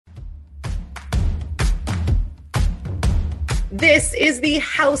This is the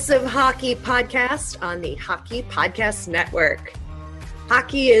House of Hockey podcast on the Hockey Podcast Network.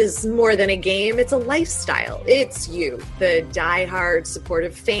 Hockey is more than a game, it's a lifestyle. It's you, the diehard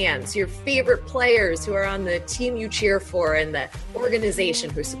supportive fans, your favorite players who are on the team you cheer for, and the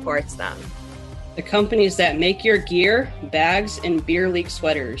organization who supports them. The companies that make your gear, bags, and beer league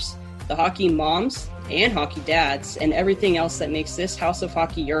sweaters. The hockey moms and hockey dads, and everything else that makes this House of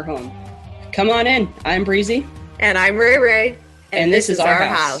Hockey your home. Come on in. I'm Breezy. And I'm Ray Ray. And this is our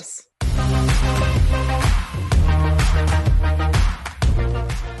house.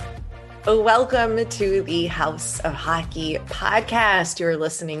 Welcome to the House of Hockey podcast. You're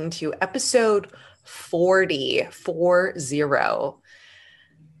listening to episode 40.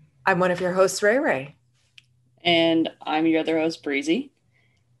 I'm one of your hosts, Ray Ray. And I'm your other host, Breezy.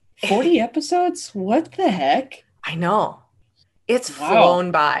 40 episodes? What the heck? I know. It's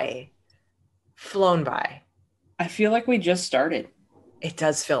flown by. I feel like we just started. It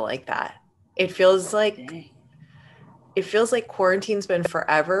does feel like that. It feels like quarantine's been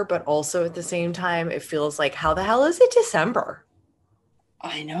forever, but also at the same time, it feels like, how the hell is it December?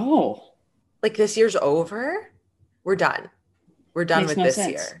 I know. Like, this year's over. We're done. We're done with this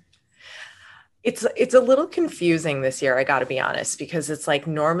year. It's a little confusing this year, I got to be honest, because it's like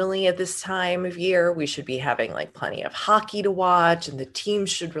normally at this time of year, we should be having like plenty of hockey to watch and the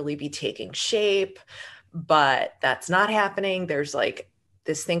teams should really be taking shape, but that's not happening. There's like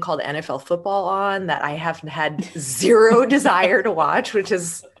this thing called NFL football on that I have had zero desire to watch, which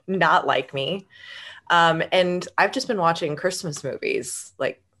is not like me. And I've just been watching Christmas movies.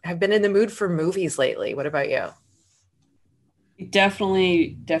 Like, I've been in the mood for movies lately. What about you?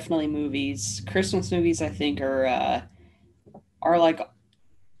 Definitely movies. Christmas movies, I think, are like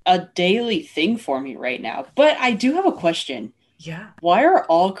a daily thing for me right now. But I do have a question. Yeah. Why are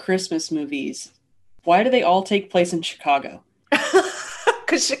all Christmas movies, why do they all take place in Chicago?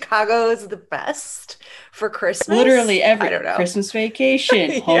 Because Chicago is the best for Christmas. Literally every I don't know. Christmas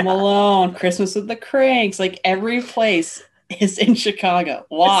Vacation, Home Alone, Christmas with the Cranks, like every place is in Chicago.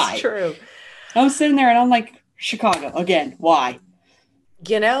 Why? It's true. I'm sitting there and I'm like, Chicago again. Why?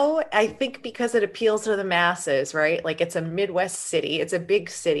 You know, I think because it appeals to the masses, right? Like, it's a Midwest city. It's a big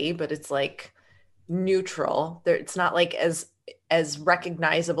city, but it's like neutral. It's not like as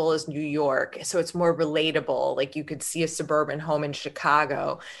recognizable as New York. So it's more relatable. Like, you could see a suburban home in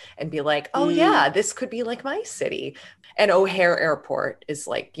Chicago and be like, oh yeah, this could be like my city. And O'Hare Airport is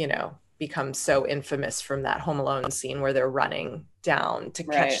like, you know, become so infamous from that Home Alone scene where they're running down to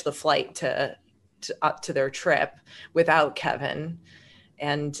catch the flight to their trip without Kevin.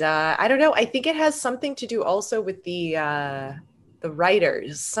 And I don't know. I think it has something to do also with the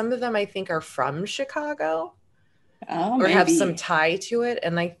writers. Some of them, I think, are from Chicago or have some tie to it.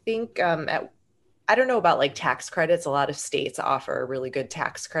 And I think I don't know about like tax credits. A lot of states offer really good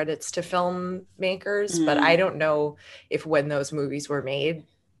tax credits to filmmakers, but I don't know if when those movies were made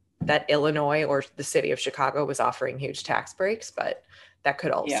that Illinois or the city of Chicago was offering huge tax breaks, but that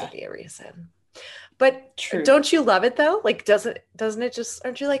could also be a reason. But Don't you love it though? Like, doesn't it just,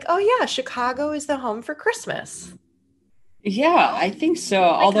 aren't you like, oh yeah, Chicago is the home for Christmas? Yeah, I think so.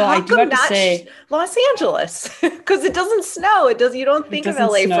 Like, although I do have to say Los Angeles, because it doesn't snow. You don't think of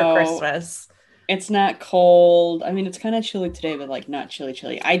LA for Christmas. It's not cold. I mean, it's kind of chilly today, but like not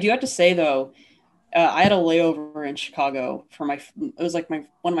chilly. I do have to say though, I had a layover in Chicago it was like one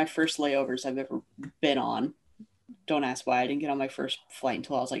of my first layovers I've ever been on. Don't ask why. I didn't get on my first flight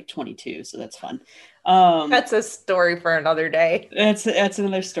until I was like 22, so that's fun. That's a story for another day. That's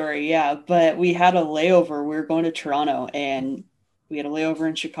another story, yeah. But we had a layover. We were going to Toronto, and we had a layover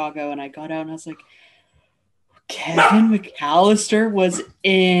in Chicago, and I got out, and I was like, Kevin McAllister was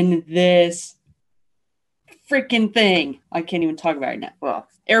in this freaking thing. I can't even talk about it now. Well,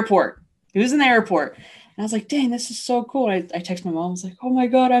 airport. He was in the airport. And I was like, dang, this is so cool. I texted my mom. I was like, oh my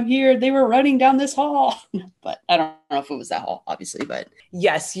God, I'm here. They were running down this hall. But I don't know if it was that hall, obviously. But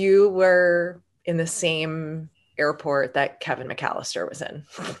yes, you were in the same airport that Kevin McAllister was in.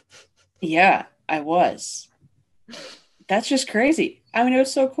 Yeah, I was. That's just crazy. I mean, it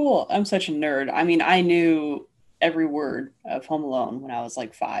was so cool. I'm such a nerd. I mean, I knew every word of Home Alone when I was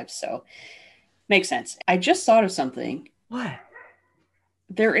like 5. So makes sense. I just thought of something. What?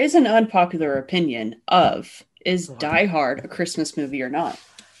 There is an unpopular opinion of, is Die Hard a Christmas movie or not?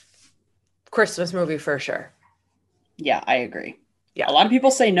 Christmas movie for sure. Yeah, I agree. Yeah. A lot of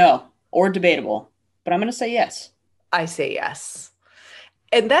people say no, or debatable, but I'm going to say yes. I say yes.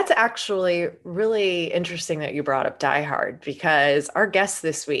 And that's actually really interesting that you brought up Die Hard, because our guest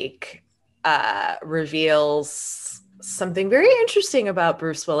this week reveals something very interesting about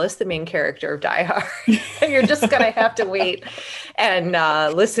Bruce Willis, the main character of Die Hard. You're just gonna have to wait and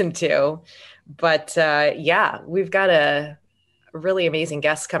listen to. But yeah, we've got a really amazing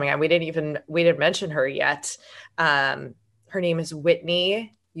guest coming on. We didn't mention her yet. Her name is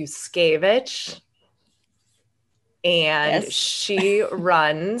Whitney Yuskevich, and Yes. she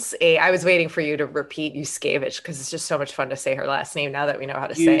runs a. I was waiting for you to repeat Yuskevich because it's just so much fun to say her last name now that we know how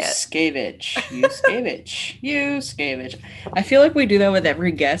to say it. Yuskevich. I feel like we do that with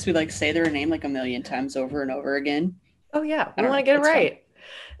every guest. We like say their name like a million times over and over again. Oh yeah, I we don't want to know. get it It's fun. right.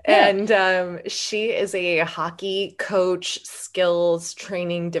 Yeah. And she is a hockey coach, skills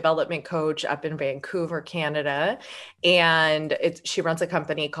training development coach up in Vancouver, Canada. And she runs a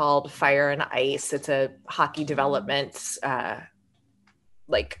company called Fire and Ice. It's a hockey development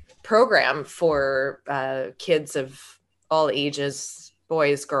like program for kids of all ages,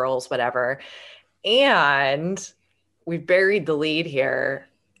 boys, girls, whatever. And we've buried the lead here.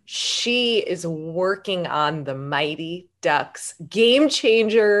 She is working on the Mighty Ducks game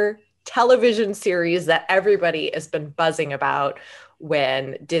changer television series that everybody has been buzzing about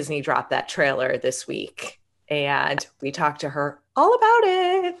when Disney dropped that trailer this week. And we talked to her all about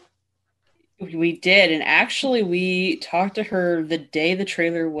it. We did. And actually, we talked to her the day the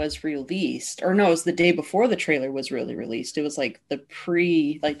trailer was released. Or no, it was the day before the trailer was really released. It was like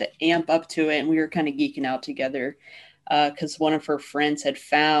like the amp up to it. And we were kind of geeking out together because one of her friends had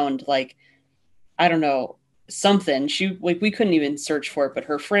found, like, I don't know, something. We couldn't even search for it, but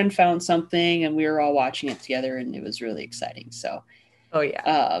her friend found something and we were all watching it together and it was really exciting. So Oh,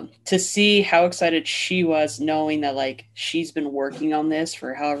 yeah. to see how excited she was knowing that like she's been working on this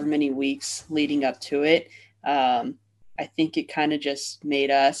for however many weeks leading up to it. I think it kind of just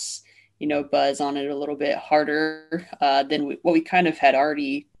made us, buzz on it a little bit harder than what we kind of had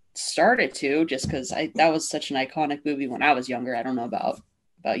already started to, just because that was such an iconic movie when I was younger. I don't know about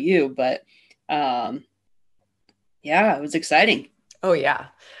you, but yeah, it was exciting. Oh, yeah.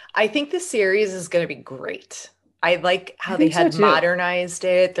 I think the series is going to be great. I like I how they think so had too. modernized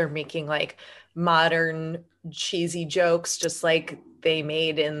it. They're making like modern cheesy jokes just like they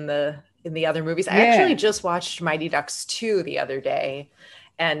made in the other movies. I actually Yeah. just watched Mighty Ducks 2 the other day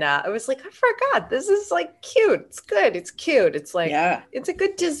and I was like, I forgot. This is like cute. It's good. It's cute. It's like Yeah.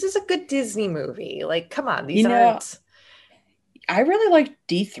 this is a good Disney movie. Like, come on, these You know, aren't. I really like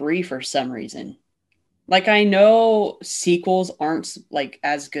D3 for some reason. Like I know sequels aren't like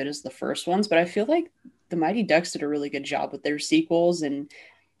as good as the first ones, but I feel like the Mighty Ducks did a really good job with their sequels. And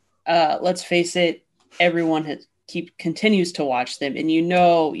let's face it, everyone continues to watch them, and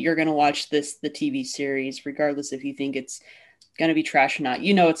you're gonna watch the TV series regardless if you think it's gonna be trash or not.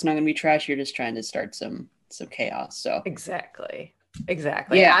 It's not gonna be trash. You're just trying to start some chaos. So Exactly.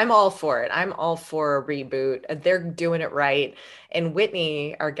 Exactly. yeah, I'm all for it. I'm all for a reboot. They're doing it right. And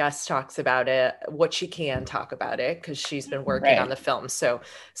Whitney, our guest, talks about it, what she can talk about it, because she's been working on right. the film. So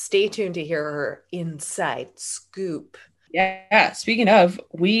stay tuned to hear her inside scoop. Yeah. Speaking of,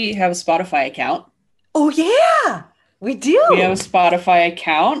 we have a Spotify account. Oh, yeah, we We have a do. Spotify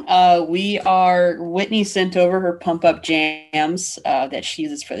account. Whitney sent over her pump up jams that she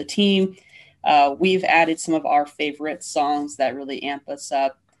uses for the team. We've added some of our favorite songs that really amp us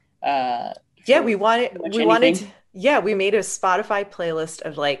up Yeah, for pretty much we wanted anything. to, yeah, we made a Spotify playlist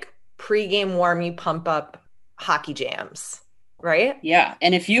of like pre-game warmy pump up hockey jams, right? Yeah.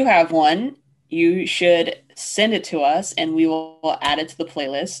 And if you have one, you should send it to us and we will add it to the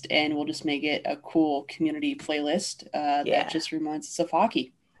playlist and we'll just make it a cool community playlist that Yeah. just reminds us of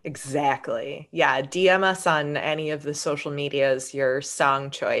hockey. Exactly. Yeah. DM us on any of the social medias, your song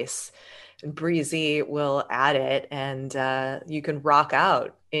choice. And Breezy will add it, and you can rock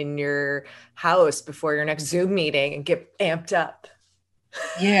out in your house before your next Zoom meeting and get amped up.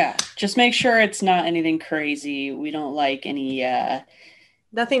 Yeah. Just make sure it's not anything crazy. We don't like any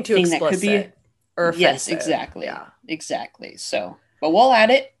Nothing too thing that could be. explicit or Yes, offensive. exactly. Yeah. Exactly. So, but we'll add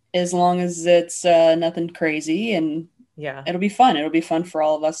it as long as it's nothing crazy and Yeah. it'll be fun. It'll be fun for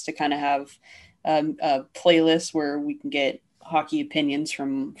all of us to kind of have a playlist where we can get hockey opinions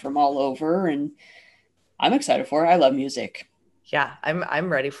from all over. And I'm excited for it. I love music. Yeah.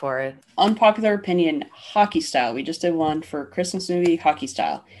 I'm ready for it. Unpopular opinion, hockey style. We just did one for Christmas movie, hockey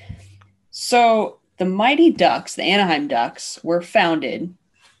style. So the Mighty Ducks, the Anaheim Ducks, were founded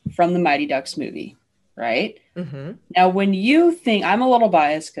from the Mighty Ducks movie, right? Hmm. Now, when you think, I'm a little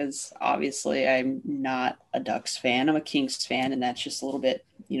biased because obviously I'm not a Ducks fan. I'm a Kings fan, and that's just a little bit,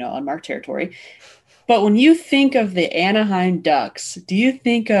 unmarked territory. But when you think of the Anaheim Ducks, do you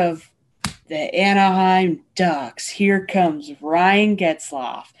think of the Anaheim Ducks? Here comes Ryan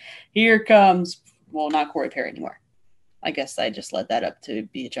Getzlaff. Here comes, well, not Corey Perry anymore. I guess I just led that up to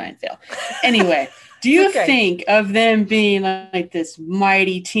be a giant fail. Anyway, do you Okay. think of them being like this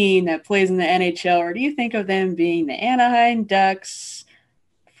mighty team that plays in the NHL, or do you think of them being the Anaheim Ducks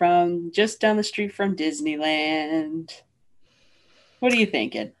from just down the street from Disneyland? What are you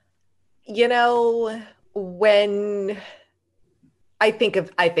thinking? You know, when I think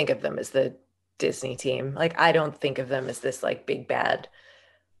of them as the Disney team. Like I don't think of them as this like big bad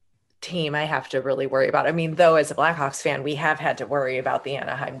team I have to really worry about. I mean, though as a Blackhawks fan, we have had to worry about the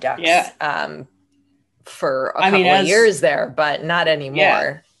Anaheim Ducks Yeah. for a I mean, couple of as years there, but not yeah,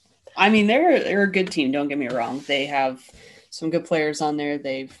 anymore. I mean they're a good team. Don't get me wrong. They have some good players on there.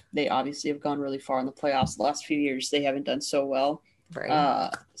 They obviously have gone really far in the playoffs. The last few years they haven't done so well.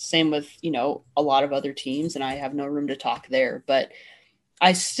 Right. Same with a lot of other teams, and I have no room to talk there. But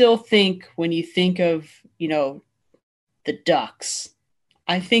I still think when you think of the Ducks,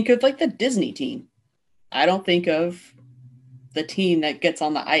 I think of like the Disney team. I don't think of the team that gets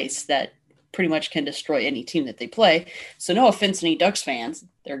on the ice that pretty much can destroy any team that they play. So no offense to any Ducks fans,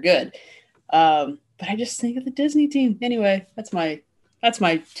 they're good. But I just think of the Disney team. Anyway, that's my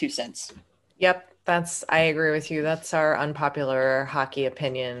 2 cents. Yep, I agree with you. That's our unpopular hockey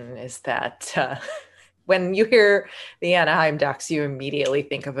opinion is that when you hear the Anaheim Ducks, you immediately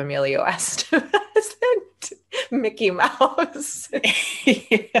think of Emilio Estevez and Mickey Mouse.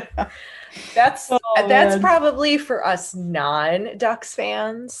 Yeah. That's Oh, that's man. probably for us non-Ducks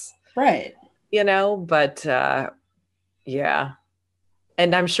fans, Right. but yeah.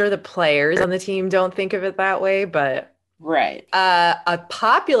 And I'm sure the players on the team don't think of it that way, but Right. a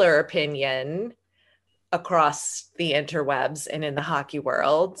popular opinion across the interwebs and in the hockey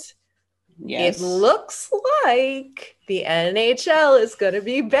world, it Yes. looks like the NHL is going to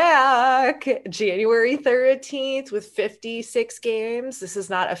be back January 13th with 56 games. This is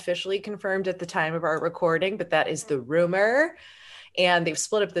not officially confirmed at the time of our recording, but that is the rumor. And they've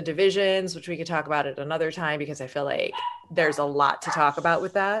split up the divisions, which we could talk about at another time because I feel like there's a lot to talk about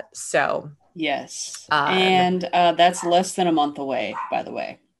with that. So, Yes. um, And that's less than a month away, by the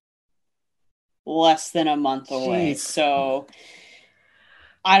way. Less than a month away. jeez, So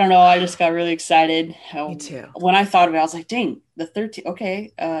I don't know. I just got really excited. me too. When I thought of it, I was like, dang, the 13th.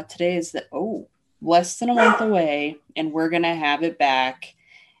 Okay. Today is less than a month away, and we're going to have it back.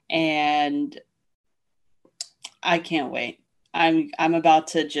 And I can't wait. I'm about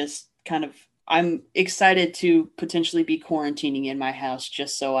to just kind of I'm excited to potentially be quarantining in my house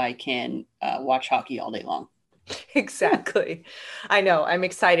just so I can watch hockey all day long. Exactly. I know. I'm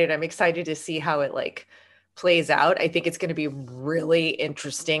excited. I'm excited to see how it like plays out. I think it's going to be really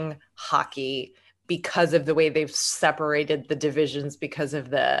interesting hockey because of the way they've separated the divisions because of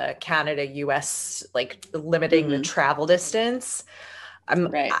the Canada US like limiting the Mm-hmm. travel distance.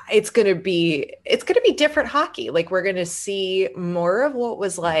 Right. It's gonna be different hockey. Like we're gonna see more of what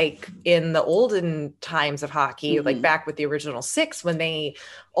was like in the olden times of hockey, like Mm-hmm. back with the original six when they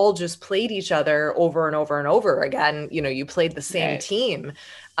all just played each other over and over and over again. You played the same Right. team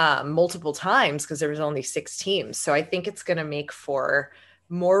multiple times because there was only six teams. So I think it's gonna make for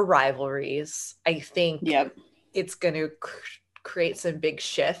more rivalries. I think Yep. it's gonna create some big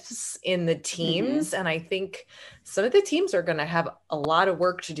shifts in the Mm-hmm. teams. And I think some of the teams are going to have a lot of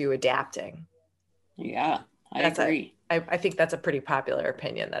work to do adapting. Yeah, I That's a, agree. I think that's a pretty popular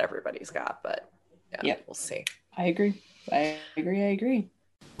opinion that everybody's got, but yeah, Yep, we'll see. I agree. I agree. I agree.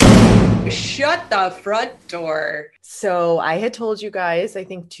 Shut the front door. So I had told you guys, I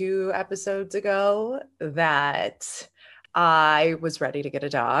think 2 episodes ago, that I was ready to get a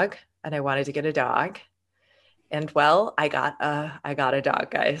dog and I wanted to get a dog. And well, I got a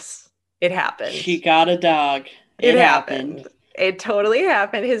dog, guys. It happened. She got a dog. It It happened. happened. It totally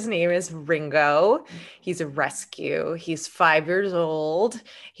happened. His name is Ringo. He's a rescue. He's 5 years old.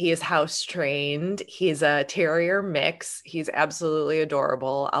 He is house trained. He's a terrier mix. He's absolutely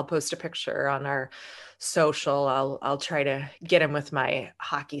adorable. I'll post a picture on our social. I'll try to get him with my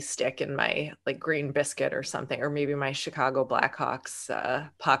hockey stick and my like green biscuit or something, or maybe my Chicago Blackhawks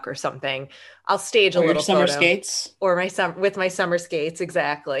puck or something. I'll stage a Or your little summer photo skates. or with my summer skates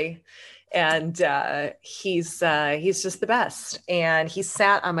exactly. And he's just the best. And he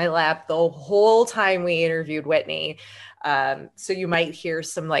sat on my lap the whole time we interviewed Whitney. So you might hear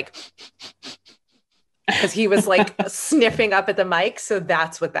some like because he was like sniffing up at the mic. So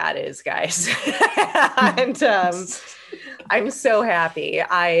that's what that is, guys. And I'm so happy.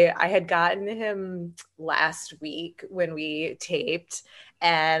 I had gotten him last week when we taped,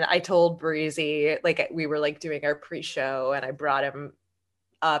 and I told Breezy like we were like doing our pre-show, and I brought him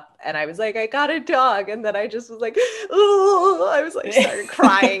up and I was like, I got a dog. And then I just was like, oh, I was like, started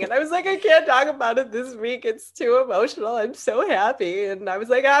crying. And I was like, I can't talk about it this week. It's too emotional. I'm so happy. And I was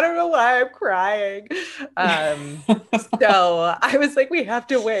like, I don't know why I'm crying. So I was like, we have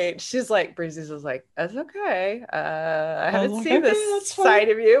to wait. She's like, Breezy's was like, that's okay. I haven't like, seen okay, this side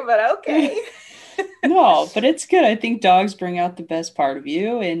of you, but okay. No, but it's good. I think dogs bring out the best part of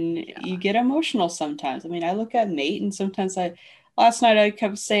you, and you get emotional sometimes. I mean, I look at Nate, and sometimes last night I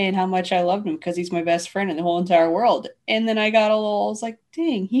kept saying how much I loved him because he's my best friend in the whole entire world. And then I was like,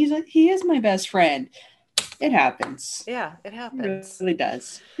 dang, he is my best friend. It happens. Yeah, it happens. It really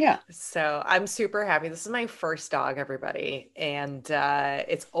does. Yeah. So I'm super happy. This is my first dog, everybody. And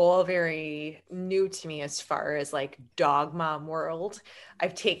it's all very new to me as far as like dog mom world.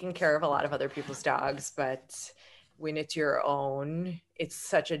 I've taken care of a lot of other people's dogs, but when it's your own, it's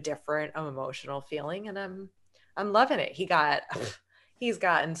such a different emotional feeling. And I'm loving it. He's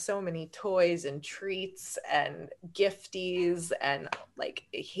gotten so many toys and treats and gifties, and like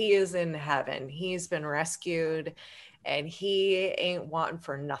he is in heaven. He's been rescued and he ain't wanting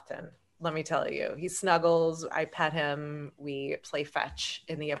for nothing. Let me tell you, he snuggles. I pet him. We play fetch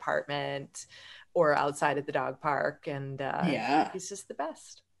in the apartment or outside at the dog park. And yeah, he's just the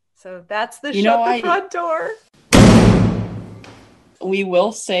best. So that's the front door. We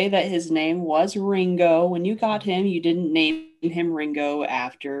will say that his name was Ringo. When you got him, you didn't name him Ringo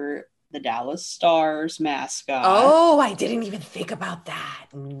after the Dallas Stars mascot. Oh, I didn't even think about that.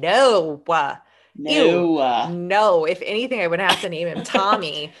 No. No. If anything, I would have to name him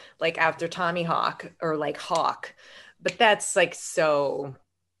Tommy, like after Tommy Hawk or like Hawk. But that's so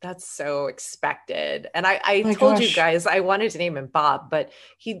expected. And I told you guys I wanted to name him Bob, but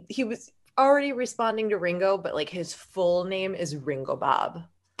he was already responding to Ringo, but like his full name is Ringo Bob.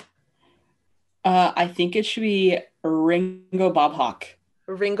 I think it should be Ringo Bob Hawk.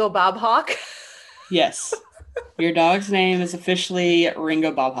 Ringo Bob Hawk? Yes. Your dog's name is officially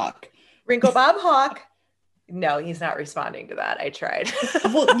Ringo Bob Hawk. Ringo Bob Hawk. No, he's not responding to that. I tried.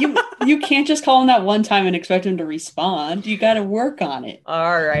 Well, you can't just call him that one time and expect him to respond. You got to work on it.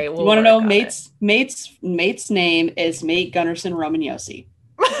 All right. You want to know Mate's name is Mate Gunnarsson Romaniosi.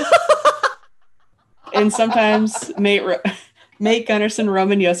 And sometimes Mate Gunnarsson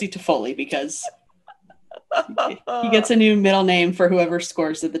Romaniosi Toffoli, because he gets a new middle name for whoever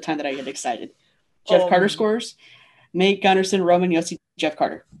scores at the time that I get excited. Jeff Carter scores. Mate Gunnarsson Romaniosi Jeff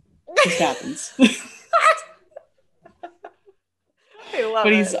Carter. Just happens. I love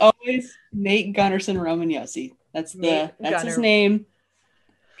but it. He's always Nate Gunnarsson Romagnosi. That's his name.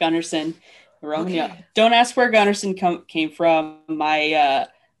 Gunnarsson Romagnosi. Okay. Don't ask where Gunnarsson came from. My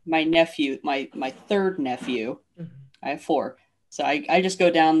nephew, my third nephew. Mm-hmm. I have 4. So I just go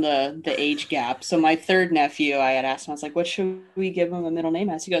down the age gap. So my third nephew, I had asked him, I was like, what should we give him a middle name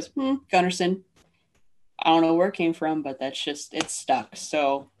as? He goes, Gunnarsson. I don't know where it came from, but it's stuck.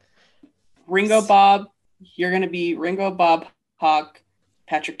 So Ringo Bob, you're going to be Ringo Bob Hawk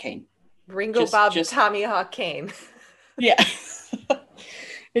Patrick Kane. Ringo Bob Tommy Hawk Kane. Yeah.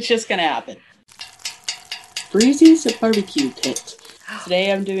 It's just going to happen. Breezy's barbecue pit.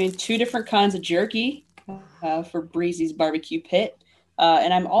 Today I'm doing 2 different kinds of jerky for Breezy's barbecue pit.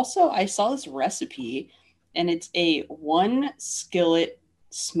 And I saw this recipe, and it's a 1 skillet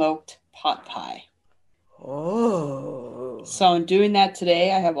smoked pot pie. Oh. So I'm doing that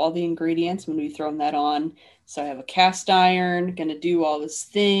today. I have all the ingredients. I'm going to be throwing that on. So I have a cast iron, going to do all this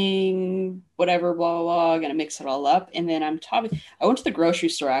thing, whatever, blah, blah, blah. Going to mix it all up. And then I went to the grocery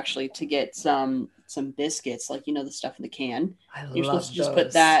store actually to get some biscuits, like, the stuff in the can. You're supposed to just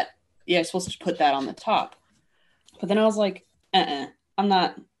put that. Yeah, you're supposed to put that on the top. But then I was like, I'm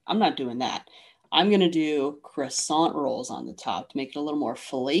not doing that. I'm going to do croissant rolls on the top to make it a little more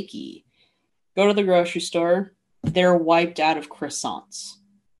flaky. Go to the grocery store. They're wiped out of croissants.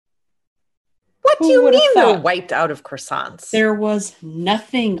 What do you mean they're wiped out of croissants? There was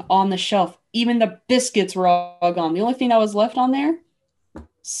nothing on the shelf. Even the biscuits were all gone. The only thing that was left on there,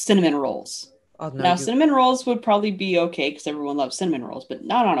 cinnamon rolls. Oh, no, now, cinnamon rolls would probably be okay because everyone loves cinnamon rolls, but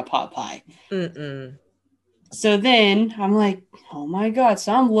not on a pot pie. Mm-mm. So then I'm like, oh my God.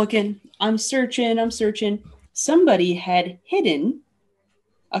 So I'm searching. Somebody had hidden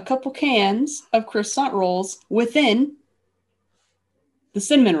a couple cans of croissant rolls within the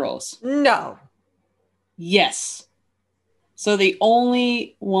cinnamon rolls. No. Yes. So the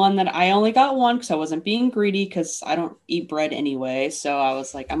only one that I only got one because I wasn't being greedy because I don't eat bread anyway. So I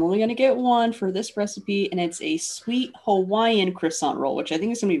was like, I'm only going to get one for this recipe. And it's a sweet Hawaiian croissant roll, which I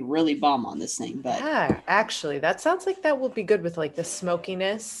think is going to be really bomb on this thing. But yeah, actually, that sounds like that will be good with like the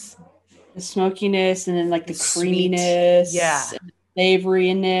smokiness. The smokiness and then like the creaminess. Yeah.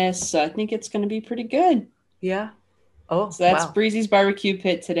 savoriness. So I think it's going to be pretty good. Yeah. Oh, So that's wow. Breezy's Barbecue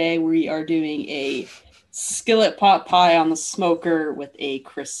Pit today. We are doing a skillet pot pie on the smoker with a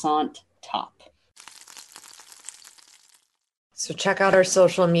croissant top. So check out our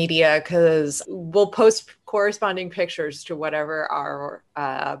social media because we'll post corresponding pictures to whatever our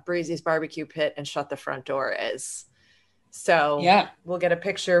Breezy's Barbecue Pit and Shut the Front Door is. So Yeah, we'll get a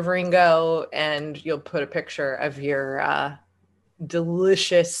picture of Ringo and you'll put a picture of your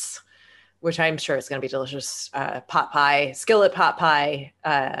delicious, which I'm sure is going to be delicious, pot pie, skillet pot pie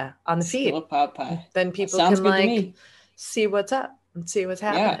on the feed. skillet pot pie. Then people Sounds can good to me. see what's up and see what's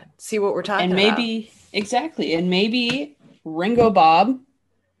happening, Yeah. see what we're talking And about. maybe Ringo Bob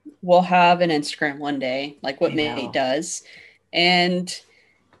will have an Instagram one day, like what Nate does, and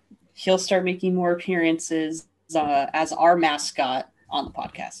he'll start making more appearances as our mascot on the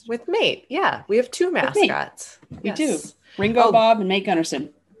podcast. With Mate, yeah. We have two mascots. We do. Ringo Bob and Mate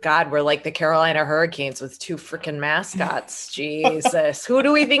Gunnarsson. God, we're like the Carolina Hurricanes with two freaking mascots. Jesus. Who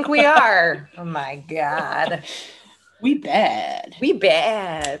do we think we are? Oh my God. We bad. We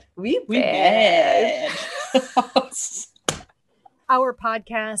bad. We bad. Our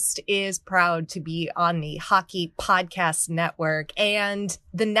podcast is proud to be on the Hockey Podcast Network, and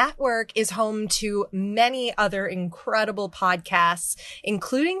the network is home to many other incredible podcasts,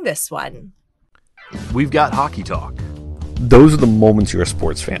 including this one. We've got Hockey Talk. Those are the moments you're a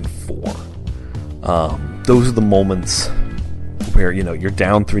sports fan for. Those are the moments where, you know, you're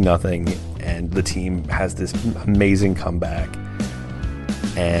down 3-0 and the team has this amazing comeback.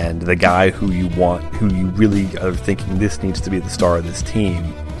 And the guy who you really are thinking this needs to be the star of this team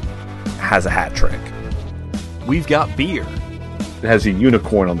has a hat trick. We've got beer. It has a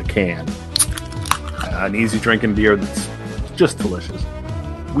unicorn on the can. An easy drinking beer that's just delicious.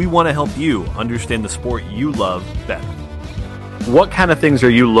 We want to help you understand the sport you love better. What kind of things are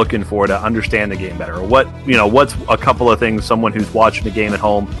you looking for to understand the game better? Or what's a couple of things someone who's watching the game at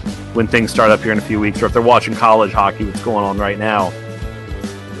home when things start up here in a few weeks, or if they're watching college hockey, what's going on right now?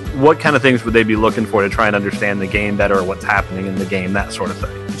 What kind of things would they be looking for to try and understand the game better, or what's happening in the game, that sort of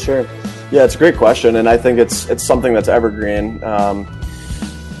thing? Sure. Yeah, it's a great question, and I think it's something that's evergreen.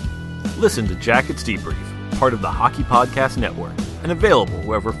 Listen to Jackets Debrief, part of the Hockey Podcast Network, and available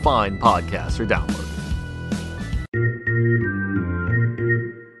wherever fine podcasts are downloaded.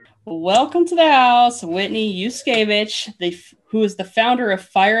 Welcome to the house, Whitney Yuskevich, who is the founder of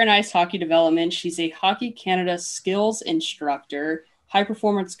Fire and Ice Hockey Development. She's a Hockey Canada skills instructor, high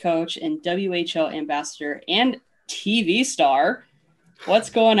performance coach, and WHL ambassador and TV star.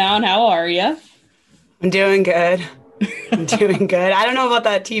 What's going on? How are you? I'm doing good. I don't know about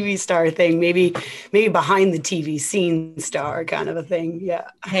that TV star thing. Maybe behind the TV scene star kind of a thing. Yeah.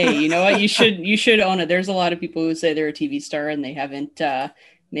 Hey, you know what? You should own it. There's a lot of people who say they're a TV star and they haven't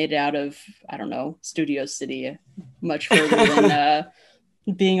made it out of, I don't know, Studio City much further than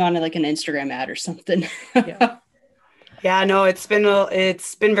being on like an Instagram ad or something. Yeah. Yeah, no, it's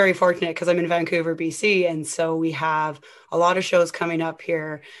been very fortunate because I'm in Vancouver, BC, and so we have a lot of shows coming up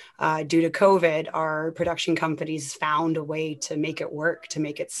here. Due to COVID, our production companies found a way to make it work, to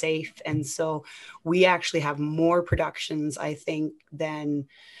make it safe, and so we actually have more productions, I think, than,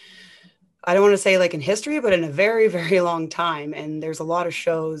 I don't want to say like in history, but in a very, very long time. And there's a lot of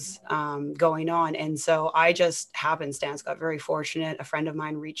shows going on. And so I just happenstance got very fortunate. A friend of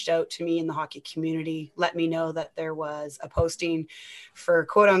mine reached out to me in the hockey community, let me know that there was a posting for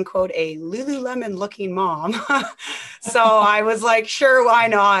quote unquote a Lululemon looking mom. So I was like, sure, why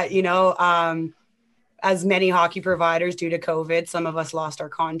not? You know, as many hockey providers due to COVID, some of us lost our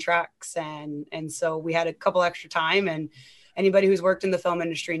contracts. And so we had a couple extra time, and anybody who's worked in the film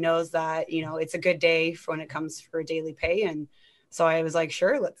industry knows that, you know, it's a good day for when it comes for daily pay. And so I was like,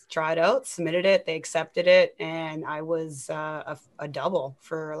 sure, let's try it out, submitted it. They accepted it. And I was a double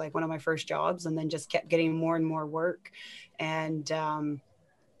for like one of my first jobs, and then just kept getting more and more work. And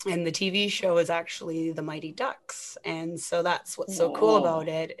the TV show is actually The Mighty Ducks. And so that's what's so cool about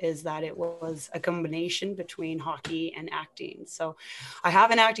it, is that it was a combination between hockey and acting. So I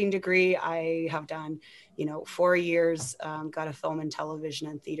have an acting degree. I have done, 4 years, got a film and television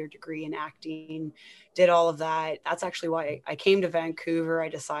and theater degree in acting, did all of that. That's actually why I came to Vancouver. I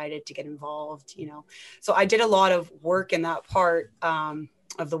decided to get involved, So I did a lot of work in that part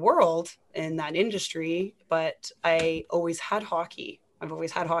of the world, in that industry, but I always had hockey. I've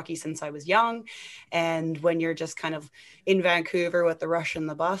always had hockey since I was young. And when you're just kind of in Vancouver with the rush and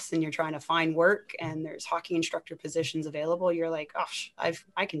the bus and you're trying to find work and there's hockey instructor positions available, you're like, gosh,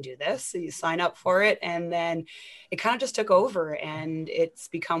 I can do this. So you sign up for it. And then it kind of just took over, and it's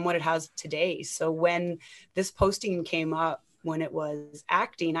become what it has today. So when this posting came up, when it was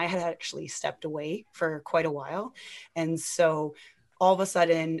acting, I had actually stepped away for quite a while. And so all of a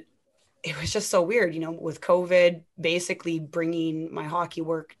sudden, it was just so weird, with COVID basically bringing my hockey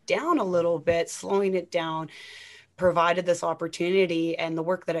work down a little bit, slowing it down, provided this opportunity. And the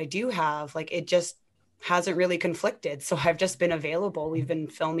work that I do have, like, it just hasn't really conflicted. So I've just been available. We've been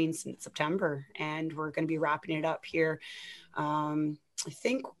filming since September, and we're going to be wrapping it up here. I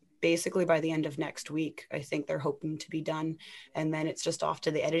think basically by the end of next week. I think they're hoping to be done. And then it's just off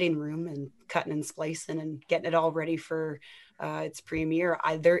to the editing room and cutting and splicing and getting it all ready for its premiere.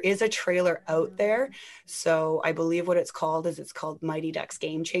 There is a trailer out there. So I believe what it's called Mighty Ducks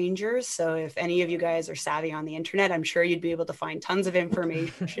Game Changers. So if any of you guys are savvy on the internet, I'm sure you'd be able to find tons of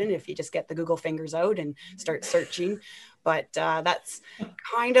information if you just get the Google fingers out and start searching. But that's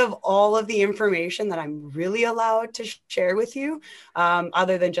kind of all of the information that I'm really allowed to share with you,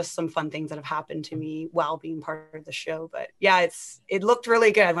 other than just some fun things that have happened to me while being part of the show. But yeah, it looked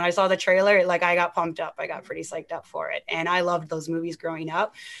really good. When I saw the trailer, I got pumped up. I got pretty psyched up for it. And I loved those movies growing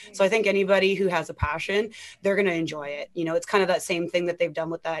up. So I think anybody who has a passion, they're going to enjoy it. It's kind of that same thing that they've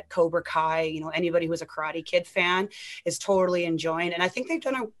done with that Cobra Kai. Anybody who's a Karate Kid fan is totally enjoying. And I think they've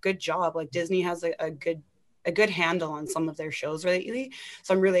done a good job. Like Disney has a good handle on some of their shows lately.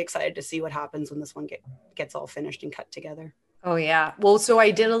 So I'm really excited to see what happens when this one gets all finished and cut together. Oh yeah. Well, so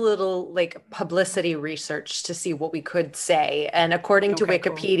I did a little publicity research to see what we could say. And according to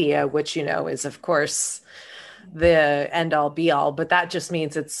Wikipedia, cool. Which, is of course the end all be all, but that just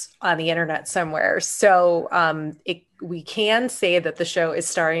means it's on the internet somewhere. So we can say that the show is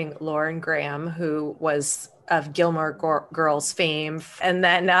starring Lauren Graham, who was of Gilmore Girls fame. And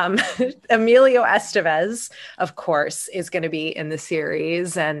then Emilio Estevez, of course, is going to be in the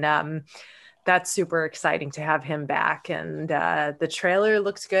series. And that's super exciting to have him back. And the trailer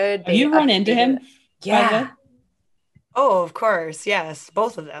looks good. Have you run into him? Yeah. Oh, of course. Yes.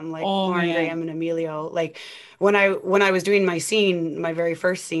 Both of them, Lauren Graham and Emilio. When I was doing my very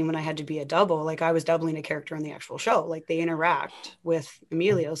first scene, when I had to be a double, I was doubling a character in the actual show. They interact with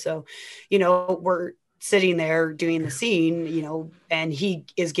Emilio. So, we're sitting there doing the scene, and he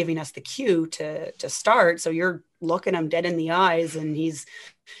is giving us the cue to start. So you're looking him dead in the eyes and he's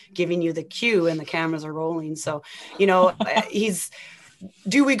giving you the cue and the cameras are rolling. So,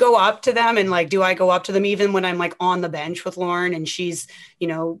 do we go up to them and do I go up to them even when I'm on the bench with Lauren and she's,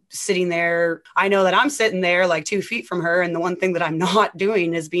 sitting there? I know that I'm sitting there 2 feet from her. And the one thing that I'm not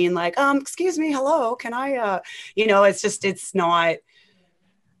doing is being excuse me, hello, can I, it's not,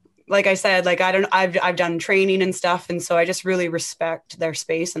 like I said, I've done training and stuff. And so I just really respect their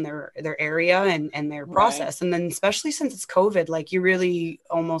space and their area and their process. Right. And then especially since it's COVID, you really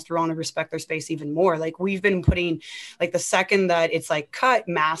almost want to respect their space even more. We've been putting the second that it's cut,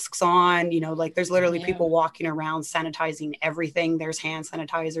 masks on, there's literally people walking around sanitizing everything. There's hand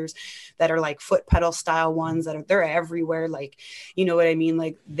sanitizers that are foot pedal style ones they're everywhere. You know what I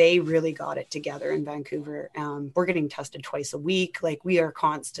mean? They really got it together in Vancouver. We're getting tested twice a week. We are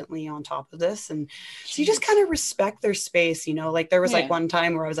constantly on top of this, and so you just kind of respect their space. There was one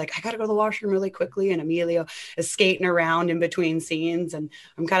time where I was I gotta go to the washroom really quickly, and Emilio is skating around in between scenes, and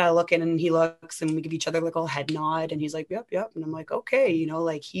I'm kind of looking, and he looks, and we give each other a little head nod, and he's yep, and I'm okay,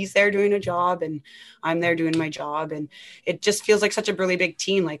 he's there doing a job and I'm there doing my job, and it just feels like such a really big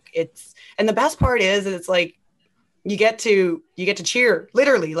team. And the best part is it's you get to cheer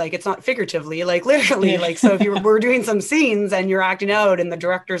literally, it's not figuratively, literally. So if we're doing some scenes and you're acting out and the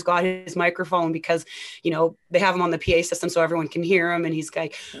director's got his microphone because they have him on the PA system so everyone can hear him, and he's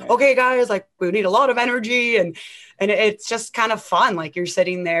okay guys, we need a lot of energy, and it's just kind of fun. You're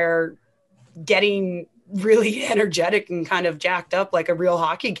sitting there getting really energetic and kind of jacked up like a real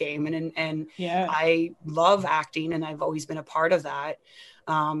hockey game, and I love acting and I've always been a part of that.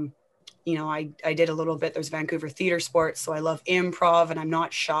 I did a little bit. There's Vancouver Theatre Sports, so I love improv, and I'm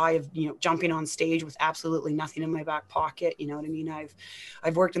not shy of jumping on stage with absolutely nothing in my back pocket. You know what I mean?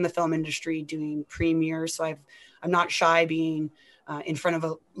 I've worked in the film industry doing premieres, so I'm not shy being in front of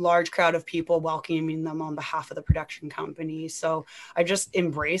a large crowd of people, welcoming them on behalf of the production company. So I just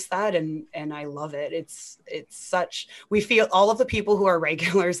embrace that, and I love it. It's we feel, all of the people who are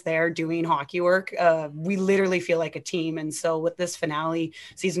regulars there doing hockey work, we literally feel like a team. And so with this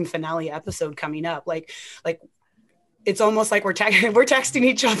season finale episode coming up, it's almost we're texting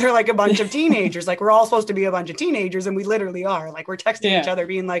each other like a bunch of teenagers. We're all supposed to be a bunch of teenagers, and we literally are. We're texting each other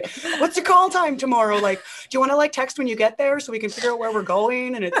being what's the call time tomorrow? Do you want to text when you get there so we can figure out where we're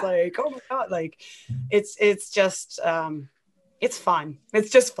going? And it's oh my God, it's just it's fun.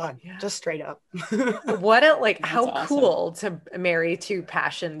 It's just fun. Yeah. Just straight up. What how awesome. Cool to marry two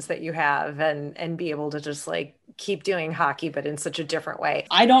passions that you have and be able to just keep doing hockey, but in such a different way.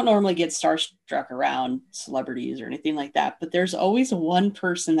 I don't normally get starstruck around celebrities or anything like that, but there's always one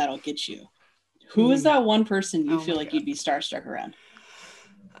person that'll get you. Who is that one person you feel like you'd be starstruck around?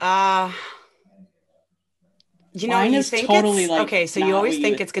 You know, Mine you is think totally it's like okay. So not you always what you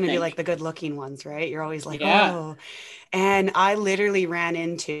think would it's going to be think. like the good looking ones, right? You're always like, Yeah. oh. And I literally ran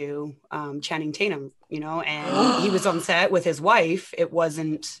into Channing Tatum, you know, and he was on set with his wife. It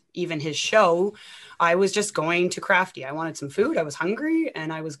wasn't even his show. I was just going to Crafty. I wanted some food. I was hungry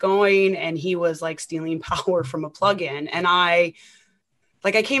and I was going, and he was like stealing power from a plug-in. And I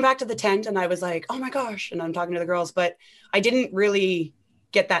came back to the tent and I was like, oh my gosh. And I'm talking to the girls, but I didn't really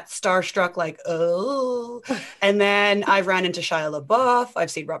get that starstruck, like, oh. And then I've ran into Shia LaBeouf. I've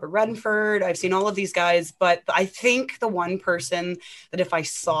seen Robert Redford. I've seen all of these guys. But I think the one person that if I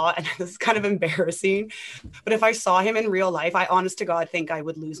saw, and this is kind of embarrassing, but if I saw him in real life, I honest to God think I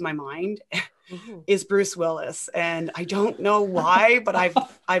would lose my mind, is Bruce Willis. And I don't know why, but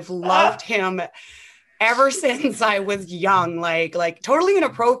I've loved him ever since I was young, like totally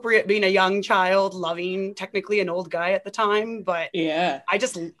inappropriate being a young child, loving technically an old guy at the time. But Yeah. I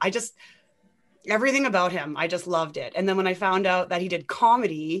just everything about him, I just loved it. And then when I found out that he did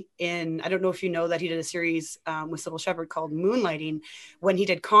comedy I don't know if you know that he did a series with Sybil Shepherd called Moonlighting. When he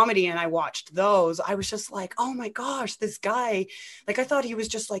did comedy and I watched those, I was just like, oh my gosh, this guy, like I thought he was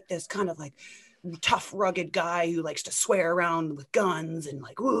just like this kind of like tough, rugged guy who likes to swear around with guns and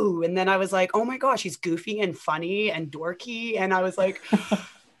like, woo. And then I was like, oh my gosh, he's goofy and funny and dorky. And I was like,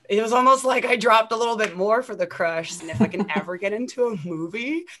 it was almost like I dropped a little bit more for the crush. And if I can ever get into a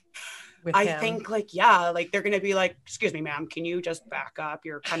movie, I think like, yeah, like they're going to be like, excuse me, ma'am, can you just back up?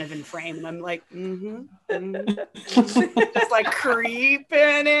 You're kind of in frame. And I'm like, just like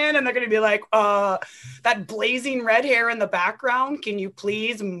creeping in. And they're going to be like, that blazing red hair in the background, can you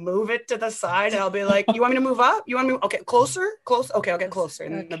please move it to the side? And I'll be like, you want me to move up? You want me to move? Okay, closer? Okay, I'll get closer.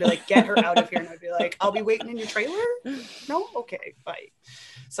 And they'll be like, get her out of here. And I'll be like, I'll be waiting in your trailer? No? Okay, bye.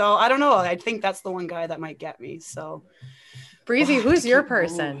 So I don't know. I think that's the one guy that might get me. So Breezy, who's your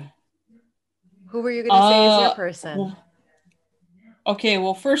person? Who were you going to say is your person?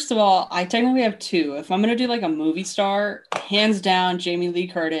 Well, first of all, I technically have two. If I'm going to do like a movie star, hands down, Jamie Lee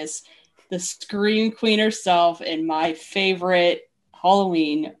Curtis, the Scream Queen herself, and my favorite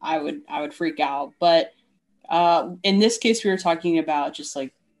Halloween, I would freak out. But in this case, we were talking about just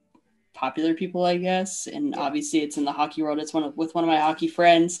like popular people, I guess. And obviously it's in the hockey world. It's with one of my hockey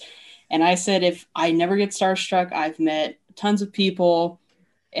friends. And I said, if I never get starstruck, I've met tons of people.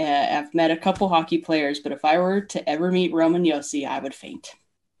 I've met a couple hockey players, but if I were to ever meet Roman Josi, I would faint.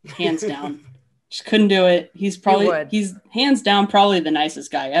 Hands down. Just couldn't do it. He's hands down probably the nicest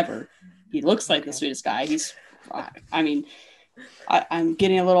guy ever. He looks like the sweetest guy. I'm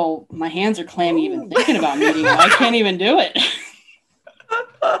getting a little, my hands are clammy even thinking about meeting him. I can't even do it.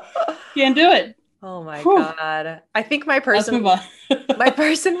 Can't do it. Oh my God. I think my person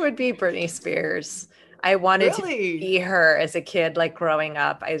would be Britney Spears. I wanted to be her as a kid, like growing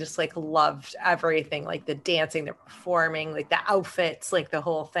up. I just like loved everything, like the dancing, the performing, like the outfits, like the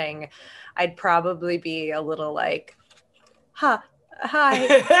whole thing. I'd probably be a little like, hi,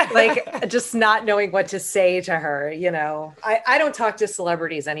 like just not knowing what to say to her. You know, I don't talk to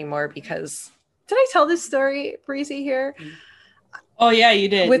celebrities anymore because did I tell this story, Breezy, here? Oh yeah, you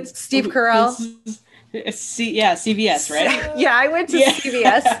did. With Steve Carell. CVS, right? Yeah, I went to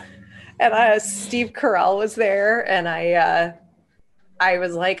CVS. And Steve Carell was there, and I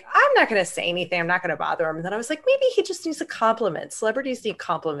was like, I'm not going to say anything. I'm not going to bother him. And then I was like, maybe he just needs a compliment. Celebrities need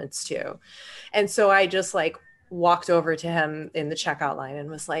compliments too. And so I just like walked over to him in the checkout line and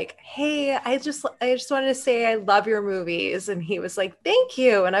was like, hey, I just wanted to say I love your movies. And he was like, thank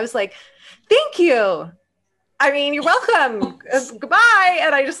you. And I was like, thank you. I mean, you're welcome. Goodbye.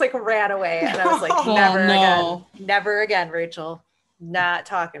 And I just like ran away. And I was like, never again, Rachel. Not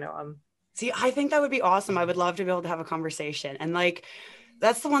talking to him. See, I think that would be awesome. I would love to be able to have a conversation. And like,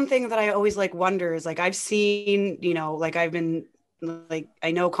 that's the one thing that I always like wonder is like, I've seen, you know, like I've been like,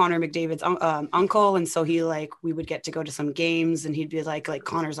 I know Connor McDavid's uncle. And so we would get to go to some games and he'd be like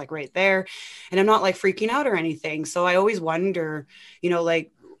Connor's like right there. And I'm not like freaking out or anything. So I always wonder, you know,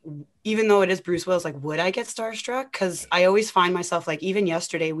 like, even though it is Bruce Willis, like, would I get starstruck? Because I always find myself like, even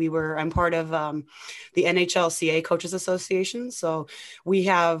yesterday I'm part of the NHLCA Coaches Association. So we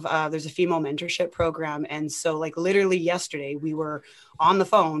have, there's a female mentorship program. And so like literally yesterday we were on the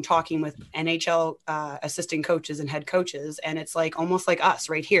phone talking with NHL assistant coaches and head coaches. And it's like, almost like us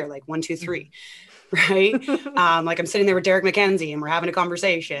right here, like 1, 2, 3. Right. Like I'm sitting there with Derek McKenzie and we're having a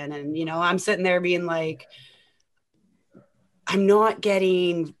conversation and, you know, I'm sitting there being like, I'm not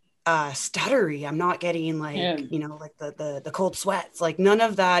getting stuttery. I'm not getting like, Yeah. like the cold sweats. Like none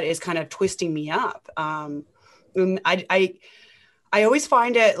of that is kind of twisting me up. And I always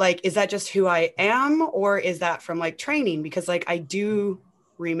find it like, is that just who I am, or is that from like training? Because like I do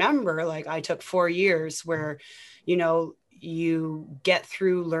remember, like I took 4 years where, you get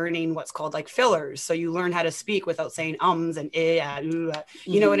through learning what's called like fillers. So you learn how to speak without saying ums and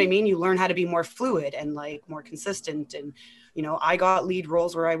you know what I mean? You learn how to be more fluid and like more consistent. And, I got lead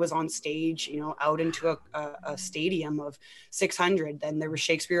roles where I was on stage, out into a stadium of 600. Then there was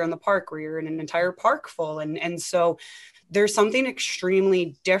Shakespeare on the Park where you're in an entire park full. And so there's something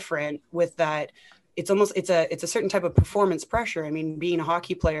extremely different with that. It's a certain type of performance pressure. I mean, being a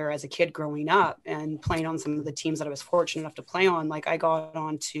hockey player as a kid growing up and playing on some of the teams that I was fortunate enough to play on, like I got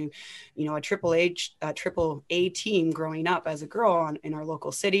on to, a triple A team growing up as a girl in our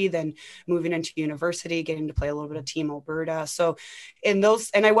local city, then moving into university, getting to play a little bit of Team Alberta. So and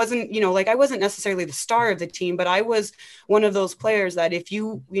I wasn't, I wasn't necessarily the star of the team, but I was one of those players that if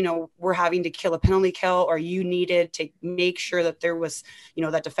you, were having to kill a penalty kill, or you needed to make sure that there was,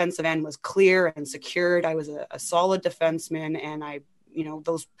 that defensive end was clear and secured. I was a solid defenseman, and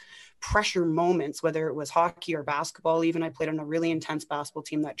those pressure moments, whether it was hockey or basketball, even I played on a really intense basketball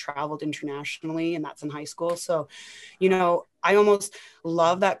team that traveled internationally, and that's in high school. So, I almost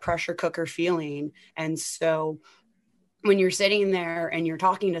love that pressure cooker feeling. And so when you're sitting there and you're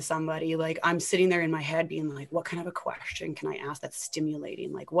talking to somebody, like I'm sitting there in my head being like, what kind of a question can I ask that's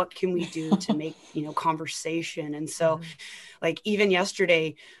stimulating? Like, what can we do to make, conversation? And so like even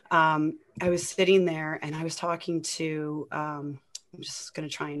yesterday, I was sitting there and I was talking to, I'm just going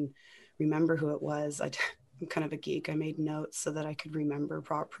to try and remember who it was. I'm kind of a geek. I made notes so that I could remember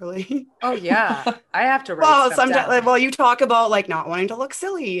properly. Oh yeah. I have to write stuff down. Well, you talk about like not wanting to look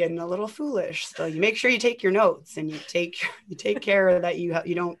silly and a little foolish. So you make sure you take your notes and you take care that you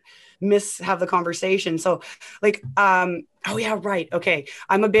don't have the conversation. So like, oh yeah, right. Okay.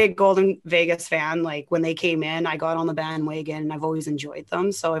 I'm a big Golden Vegas fan. Like when they came in, I got on the bandwagon and I've always enjoyed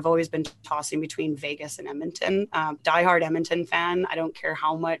them. So I've always been tossing between Vegas and Edmonton. Diehard Edmonton fan. I don't care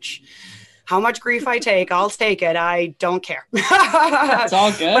how much grief I take, I'll take it. I don't care. It's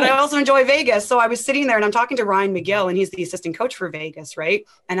all good. But I also enjoy Vegas. So I was sitting there and I'm talking to Ryan McGill, and he's the assistant coach for Vegas, right?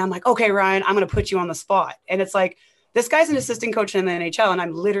 And I'm like, okay, Ryan, I'm going to put you on the spot. And it's like, this guy's an assistant coach in the NHL. And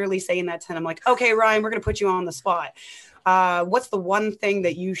I'm literally saying that to him. I'm like, okay, Ryan, we're going to put you on the spot. What's the one thing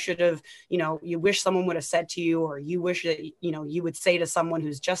that you should have, you wish someone would have said to you, or you wish that, you would say to someone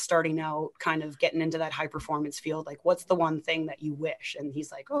who's just starting out, kind of getting into that high performance field? Like, what's the one thing that you wish? And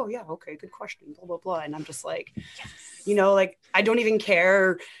he's like, oh yeah, okay, good question, blah, blah, blah. And I'm just like, yes. Like, I don't even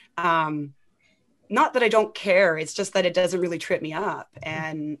care. Not that I don't care. It's just that it doesn't really trip me up.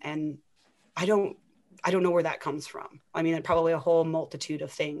 And I don't know where that comes from. I mean, probably a whole multitude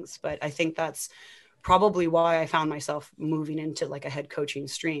of things, but I think that's probably why I found myself moving into like a head coaching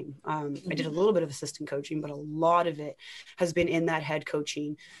stream. I did a little bit of assistant coaching, but a lot of it has been in that head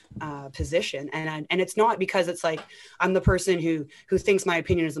coaching position. And it's not because it's like, I'm the person who thinks my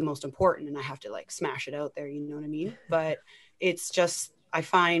opinion is the most important and I have to like smash it out there. You know what I mean? But it's just, I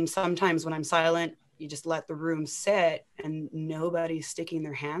find sometimes when I'm silent, you just let the room sit and nobody's sticking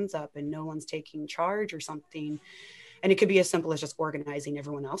their hands up and no one's taking charge or something. And it could be as simple as just organizing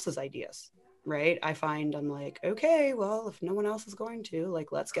everyone else's ideas. Right. I find I'm like, okay, well, if no one else is going to,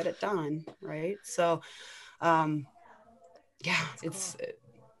 like, let's get it done. Right. So, yeah, it's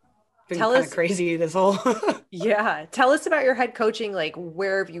been kind of crazy, this whole. Yeah. Tell us about your head coaching. Like,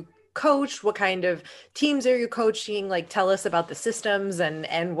 where have you coached? What kind of teams are you coaching? Like, tell us about the systems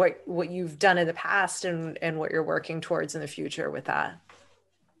and what you've done in the past and what you're working towards in the future with that.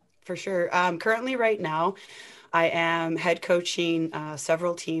 For sure. Currently right now, I am head coaching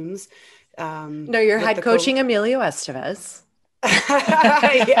several teams. No, you're head coaching Emilio Estevez.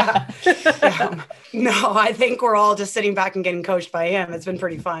 Yeah. No, I think we're all just sitting back and getting coached by him. It's been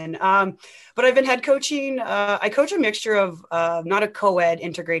pretty fun. But I've been head coaching. I coach a mixture of not a co-ed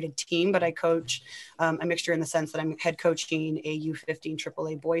integrated team, but I coach a mixture in the sense that I'm head coaching a U15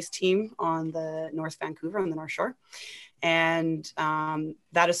 AAA boys team on the North Vancouver on the North Shore. And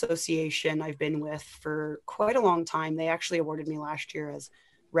that association I've been with for quite a long time. They actually awarded me last year as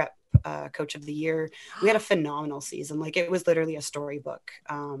rep coach of the year. We had a phenomenal season. Like, it was literally a storybook,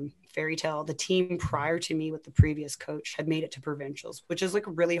 fairy tale. The team prior to me with the previous coach had made it to provincials, which is like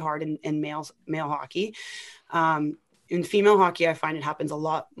really hard in male hockey. In female hockey, I find it happens a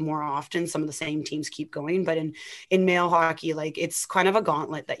lot more often. Some of the same teams keep going, but in male hockey, like, it's kind of a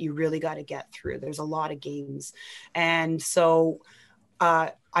gauntlet that you really got to get through. There's a lot of games. And so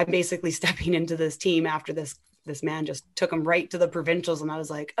I'm basically stepping into this team after this this man just took him right to the provincials. And I was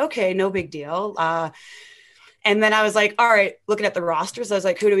like, okay, no big deal. And then I was like, all right, looking at the rosters, I was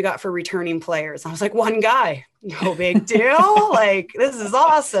like, who do we got for returning players? I was like, one guy, no big deal. Like, this is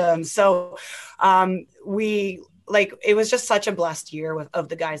awesome. So it was just such a blessed year of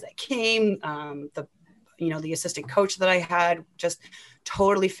the guys that came, the assistant coach that I had just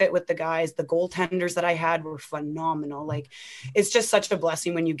totally fit with the guys. The goaltenders that I had were phenomenal. Like, it's just such a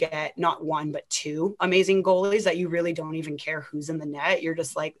blessing when you get not one, but two amazing goalies that you really don't even care who's in the net. You're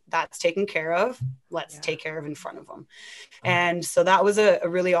just like, that's taken care of. Let's take care of in front of them. And so that was a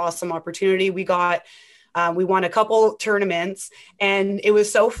really awesome opportunity. We won a couple tournaments, and it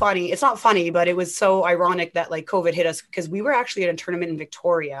was so funny. It's not funny, but it was so ironic that like COVID hit us, because we were actually at a tournament in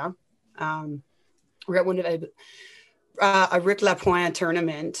Victoria. We're at one of a Rick Lapointe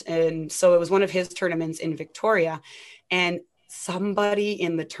tournament. And so it was one of his tournaments in Victoria, and somebody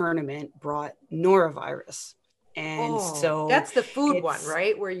in the tournament brought norovirus. And so that's the food one,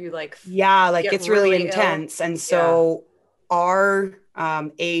 right? Where you like, it's really intense. Ill. And so our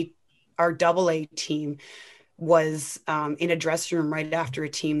double A team was in a dressing room right after a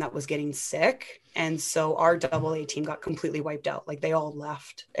team that was getting sick. And so our double A team got completely wiped out. Like, they all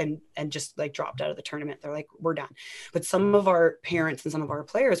left and just like dropped out of the tournament. They're like, we're done. But some of our parents and some of our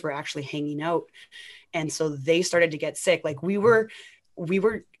players were actually hanging out. And so they started to get sick. Like, we were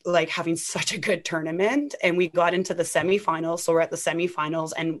like having such a good tournament, and we got into the semifinals. So we're at the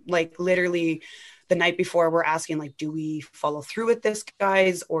semifinals, and like literally the night before, we're asking, like, do we follow through with this,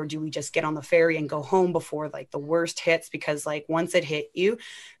 guys, or do we just get on the ferry and go home before like the worst hits? Because like once it hit you,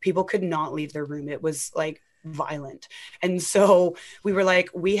 people could not leave their room. It was like violent. And so we were like,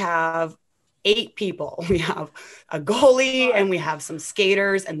 we have 8 people. We have a goalie and we have some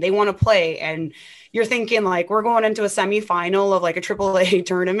skaters, and they want to play. And you're thinking like, we're going into a semifinal of like a AAA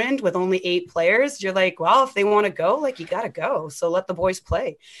tournament with only 8 players. You're like, well, if they want to go, like, you got to go. So let the boys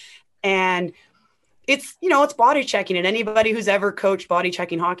play. And it's body checking, and anybody who's ever coached body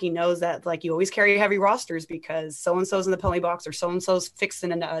checking hockey knows that like you always carry heavy rosters, because so-and-so's in the penalty box, or so-and-so's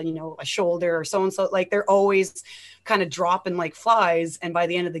fixing a shoulder, or so-and-so, like they're always kind of dropping like flies. And by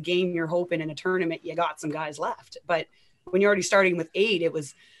the end of the game, you're hoping in a tournament, you got some guys left. But when you're already starting with 8, it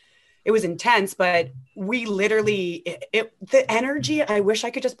was intense. But we literally, the energy, I wish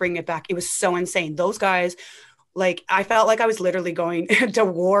I could just bring it back. It was so insane. Those guys, like, I felt like I was literally going to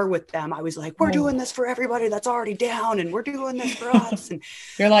war with them. I was like, we're doing this for everybody that's already down, and we're doing this for us. And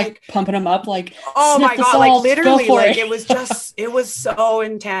you're like pumping them up, like, oh my God, like literally, like it was so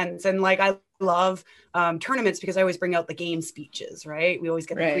intense. And like, I love tournaments because I always bring out the game speeches, right? We always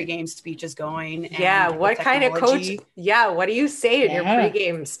get the pregame speeches going. And what kind of coach? Yeah. What do you say in your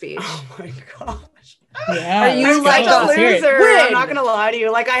pregame speech? Oh my gosh. Yeah. Are you like a loser? I'm not gonna lie to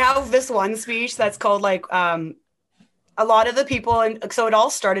you. Like, I have this one speech that's called like a lot of the people, and so it all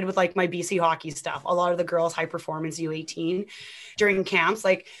started with like my BC hockey stuff. A lot of the girls high performance U18 during camps,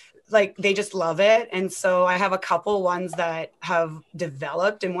 like they just love it. And so I have a couple ones that have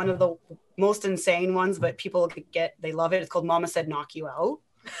developed, and one of the most insane ones, but people they love it. It's called Mama Said Knock You Out.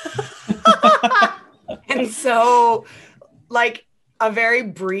 And so like a very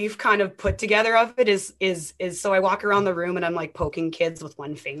brief kind of put together of it is so I walk around the room and I'm like poking kids with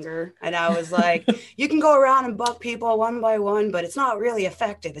one finger, and I was like, you can go around and bug people one by one, but it's not really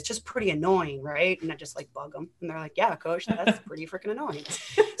effective. It's just pretty annoying, right? And I just like bug them, and they're like, yeah, coach, that's pretty freaking annoying.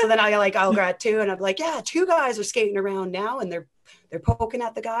 So then I'll grab 2, and I'm like, yeah, 2 guys are skating around now, and they're poking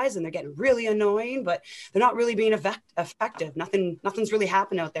at the guys, and they're getting really annoying, but they're not really being effective. Nothing's really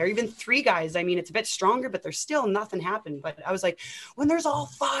happened out there. Even 3 guys, I mean, it's a bit stronger, but there's still nothing happened. But I was like, when there's all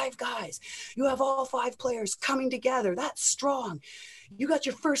 5 guys, you have all 5 players coming together. That's strong. You got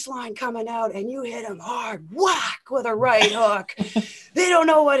your first line coming out, and you hit them hard, whack, with a right hook. They don't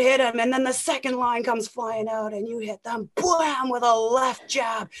know what hit them. And then the second line comes flying out, and you hit them, blam, with a left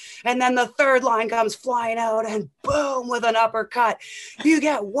jab. And then the third line comes flying out, and boom, with an uppercut. You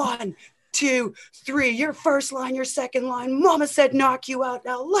get 1, 2, 3, your first line, your second line. Mama said knock you out.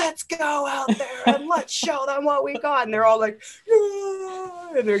 Now let's go out there and let's show them what we got. And they're all like,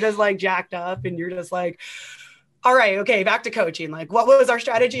 yeah, and they're just like jacked up, and you're just like, all right, okay, back to coaching. Like, what was our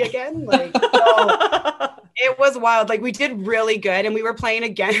strategy again? Like, so it was wild. Like, we did really good, and we were playing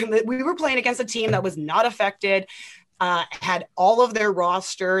against a team that was not affected, had all of their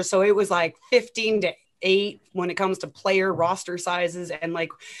rosters. So it was like 15-8 when it comes to player roster sizes. And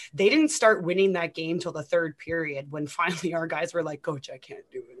like, they didn't start winning that game till the 3rd period, when finally our guys were like, coach, I can't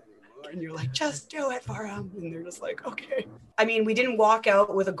do it anymore. And you're like, just do it for them. And they're just like, okay. I mean, we didn't walk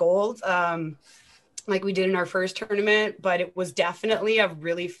out with a gold. like we did in our first tournament, but it was definitely a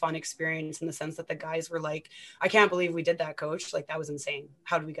really fun experience in the sense that the guys were like, I can't believe we did that, coach. Like, that was insane.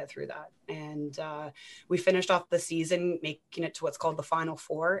 How did we get through that? And we finished off the season making it to what's called the Final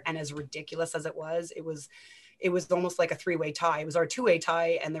Four. And as ridiculous as it was almost like a 3-way tie. It was our 2-way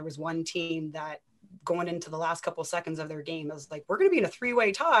tie. And there was one team that, going into the last couple of seconds of their game, I was like, we're going to be in a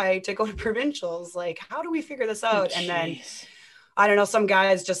 3-way tie to go to provincials. Like, how do we figure this out? And then I don't know, some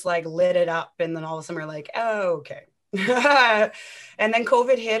guys just like lit it up, and then all of a sudden we're like, oh, okay. And then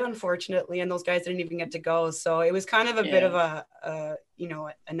COVID hit, unfortunately, and those guys didn't even get to go. So it was kind of a bit of a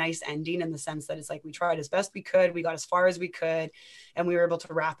nice ending in the sense that it's like, we tried as best we could. We got as far as we could, and we were able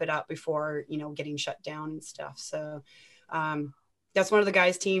to wrap it up before, getting shut down and stuff. So, that's one of the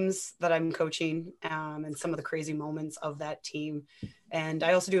guys' teams that I'm coaching, and some of the crazy moments of that team. And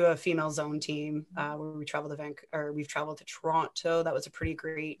I also do a female zone team where we've traveled to Toronto. That was a pretty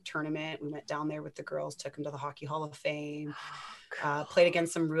great tournament. We went down there with the girls, took them to the Hockey Hall of Fame, played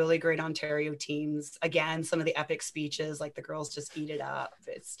against some really great Ontario teams. Again, some of the epic speeches, like the girls just eat it up.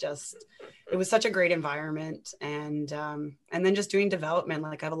 It was such a great environment. And then just doing development,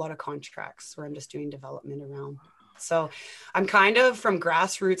 like I have a lot of contracts where I'm just doing development around. So I'm kind of from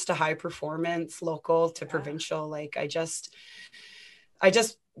grassroots to high performance, local to provincial. Like I just, I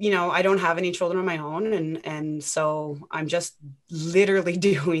don't have any children of my own. And so I'm just literally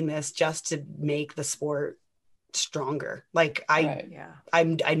doing this just to make the sport stronger. Like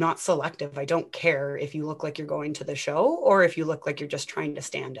I'm not selective. I don't care if you look like you're going to the show or if you look like you're just trying to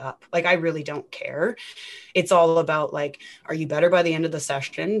stand up. Like, I really don't care. It's all about like, are you better by the end of the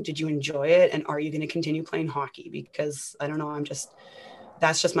session? Did you enjoy it? And are you going to continue playing hockey? Because I don't know,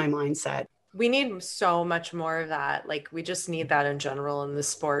 that's just my mindset. We need so much more of that. Like, we just need that in general in the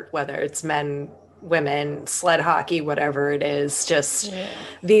sport, whether it's men, women, sled hockey, whatever it is, just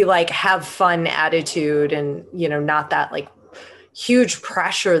the like have fun attitude, and not that like huge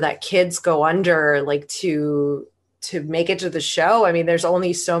pressure that kids go under, like to make it to the show. I mean, there's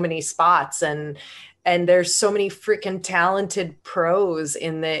only so many spots, and there's so many freaking talented pros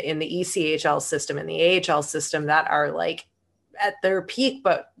in the ECHL system and the AHL system that are like at their peak,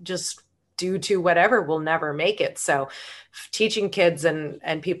 but just due to whatever will never make it. So teaching kids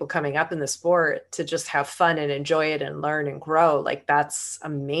and people coming up in the sport to just have fun and enjoy it and learn and grow, like that's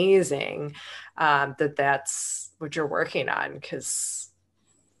amazing. That's what you're working on, because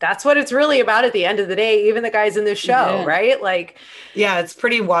that's what it's really about at the end of the day, even the guys in the show, right? Like, yeah, it's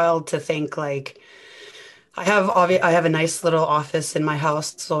pretty wild to think like I have a nice little office in my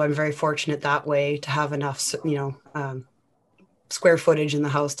house, so I'm very fortunate that way to have enough, square footage in the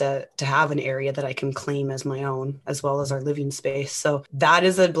house to have an area that I can claim as my own, as well as our living space. So that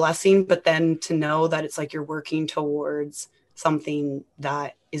is a blessing. But then to know that it's like you're working towards something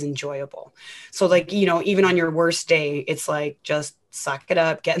that is enjoyable. So like, even on your worst day, it's like, just suck it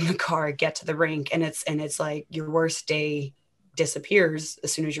up, get in the car, get to the rink. And it's like your worst day disappears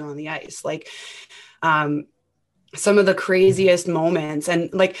as soon as you're on the ice. Like, some of the craziest moments.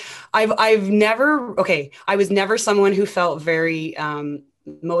 And like, I was never someone who felt very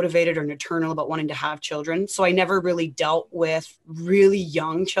motivated or maternal about wanting to have children. So I never really dealt with really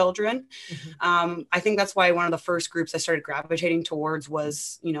young children. Mm-hmm. I think that's why one of the first groups I started gravitating towards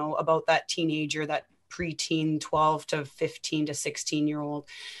was, about that teenager, that preteen, 12 to 15 to 16-year-old.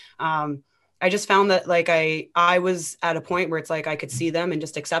 I just found that like I was at a point where it's like I could see them and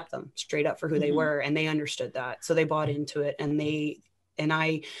just accept them straight up for who they were, and they understood that. So they bought into it, and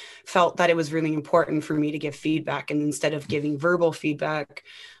I felt that it was really important for me to give feedback, and instead of giving verbal feedback,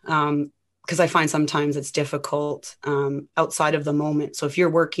 because I find sometimes it's difficult outside of the moment. So if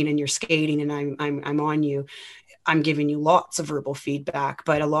you're working and you're skating and I'm on you, I'm giving you lots of verbal feedback,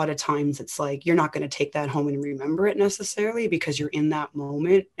 but a lot of times it's like, you're not going to take that home and remember it necessarily, because you're in that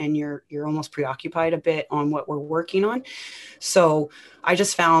moment and you're almost preoccupied a bit on what we're working on. So I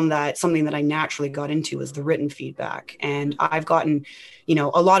just found that something that I naturally got into was the written feedback. And I've gotten,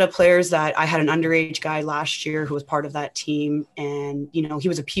 a lot of players that I had an underage guy last year who was part of that team. And, he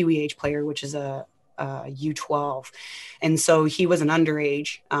was a PWH player, which is a U12. And so he was an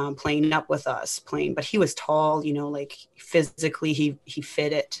underage playing up with us, but he was tall, like physically he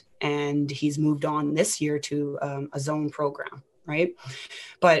fit it, and he's moved on this year to a zone program. Right.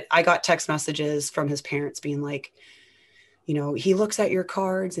 But I got text messages from his parents being like, he looks at your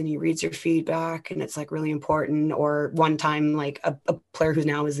cards and he reads your feedback, and it's like really important. Or one time, like a player who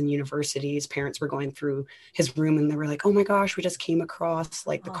now is in university, his parents were going through his room and they were like, oh my gosh, we just came across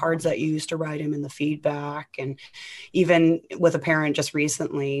like the cards that you used to write him and the feedback. And even with a parent just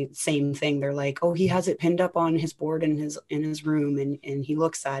recently, same thing. They're like, oh, he has it pinned up on his board in his room, and he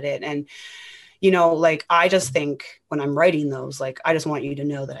looks at it. And like I just think when I'm writing those, like I just want you to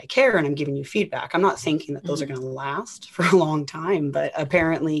know that I care and I'm giving you feedback. I'm not thinking that those are going to last for a long time, but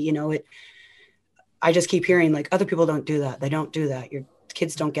apparently, I just keep hearing like other people don't do that. They don't do that. Your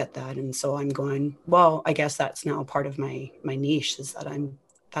kids don't get that. And so I'm going, well, I guess that's now part of my niche, is that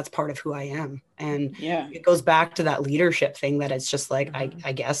that's part of who I am. And it goes back to that leadership thing, that it's just like,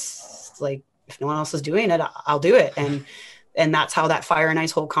 I guess like if no one else is doing it, I'll do it. And that's how that Fire and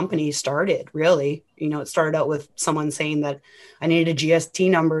Ice whole company started, really. It started out with someone saying that I needed a GST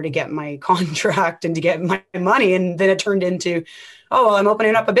number to get my contract and to get my money. And then it turned into, oh, well, I'm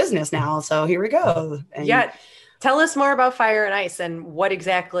opening up a business now. So here we go. And tell us more about Fire and Ice and what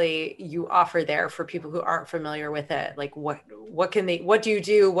exactly you offer there for people who aren't familiar with it. Like what do you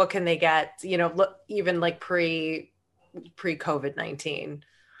do? What can they get? Even like pre-COVID-19.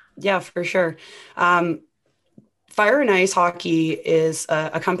 Yeah, for sure. Fire and Ice Hockey is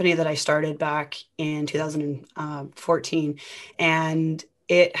a company that I started back in 2014. And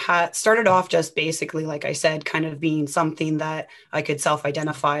it had started off just basically, like I said, kind of being something that I could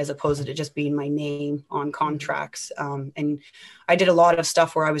self-identify as opposed to just being my name on contracts. And I did a lot of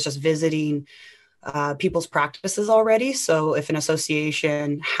stuff where I was just visiting people's practices already. So if an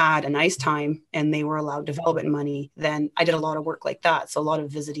association had an ice time and they were allowed development money, then I did a lot of work like that. So a lot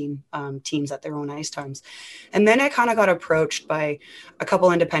of visiting teams at their own ice times. And then I kind of got approached by a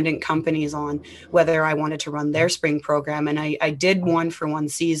couple independent companies on whether I wanted to run their spring program. And I did one for one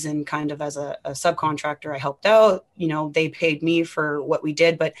season, kind of as a subcontractor. I helped out, they paid me for what we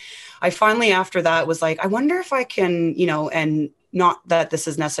did. But I finally, after that, was like, I wonder if I can, and not that this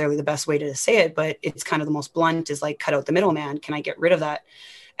is necessarily the best way to say it, but it's kind of the most blunt, is like cut out the middleman. Can I get rid of that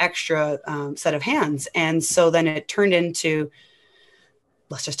extra set of hands? And so then it turned into,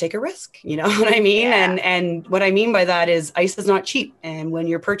 let's just take a risk. You know what I mean? Yeah. And what I mean by that is ice is not cheap. And when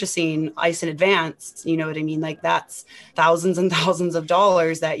you're purchasing ice in advance, you know what I mean? Like that's thousands and thousands of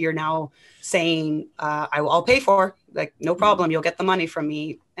dollars that you're now saying, I'll pay for, like, no problem. You'll get the money from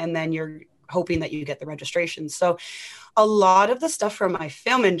me. And then you're hoping that you get the registration. So a lot of the stuff from my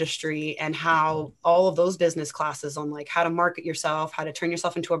film industry and how all of those business classes on like how to market yourself, how to turn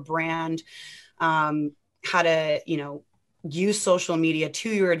yourself into a brand, how to, use social media to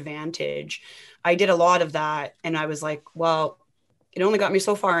your advantage. I did a lot of that. And I was like, well, it only got me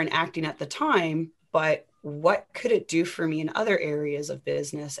so far in acting at the time, but what could it do for me in other areas of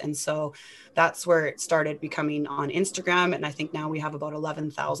business? And so that's where it started becoming on Instagram. And I think now we have about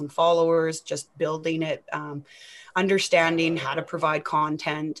 11,000 followers, just building it, understanding how to provide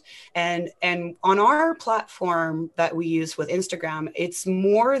content. And on our platform that we use with Instagram, it's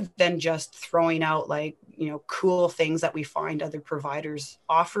more than just throwing out like, cool things that we find other providers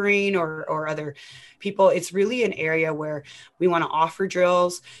offering or other people. It's really an area where we want to offer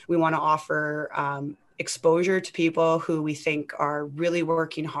drills. We want to offer exposure to people who we think are really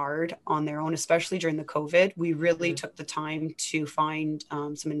working hard on their own, especially during the COVID. We really took the time to find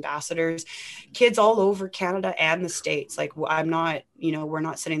some ambassadors, kids all over Canada and the States. Like I'm not, we're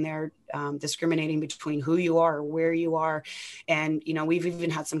not sitting there discriminating between who you are or where you are. And, we've even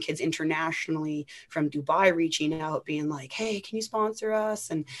had some kids internationally from Dubai reaching out, being like, hey, can you sponsor us?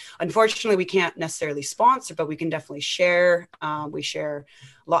 And unfortunately, we can't necessarily sponsor, but we can definitely share. We share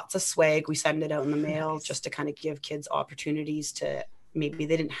lots of swag. We send it out in the mail just to kind of give kids opportunities to, maybe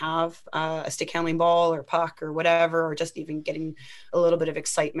they didn't have a stick handling ball or puck or whatever, or just even getting a little bit of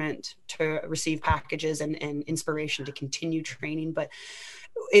excitement to receive packages and inspiration to continue training. But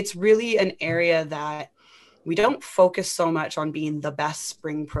it's really an area that we don't focus so much on being the best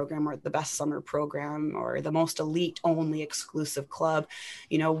spring program or the best summer program or the most elite only exclusive club.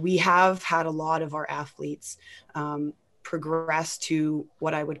 We have had a lot of our athletes progress to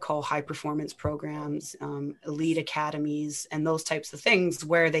what I would call high performance programs, elite academies, and those types of things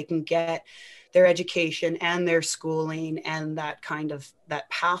where they can get their education and their schooling and that kind of that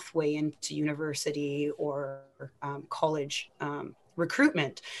pathway into university or college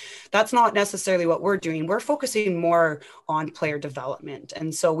recruitment. That's not necessarily what we're doing. We're focusing more on player development.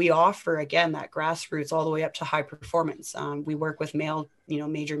 And so we offer, again, that grassroots all the way up to high performance. We work with male,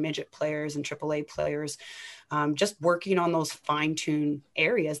 major midget players and AAA players, just working on those fine-tuned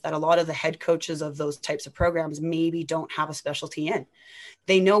areas that a lot of the head coaches of those types of programs maybe don't have a specialty in.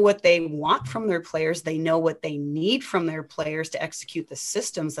 They know what they want from their players. They know what they need from their players to execute the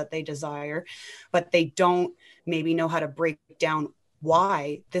systems that they desire, but they don't maybe know how to break down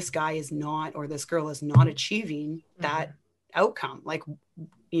why this guy is not, or this girl is not achieving that outcome. Like,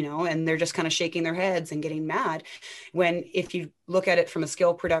 you know, and they're just kind of shaking their heads and getting mad. When if you look at it from a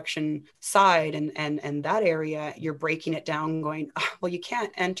skill production side and that area, you're breaking it down going, oh, well, you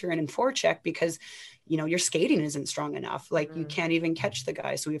can't enter in forecheck because, you know, your skating isn't strong enough. Like you can't even catch the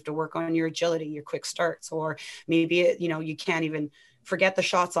guy. So we have to work on your agility, your quick starts, or maybe, you know, you can't even forget the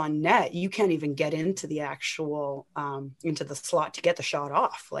shots on net. You can't even get into the actual, into the slot to get the shot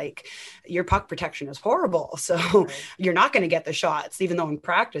off. Like your puck protection is horrible. So you're not going to get the shots, even though in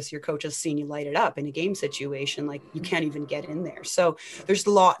practice, your coach has seen you light it up. In a game situation, like you can't even get in there. So there's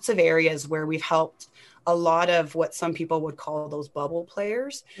lots of areas where we've helped a lot of what some people would call those bubble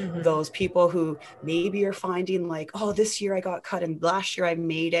players, those people who maybe are finding like, oh, this year I got cut and last year I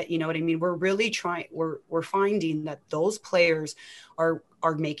made it. You know what I mean? We're really trying, we're finding that those players are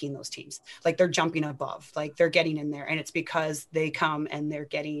making those teams. Like they're jumping above, like they're getting in there. And it's because they come and they're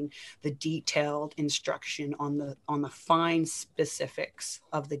getting the detailed instruction on the fine specifics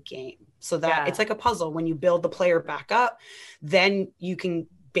of the game. So that it's like a puzzle. When you build the player back up, then you can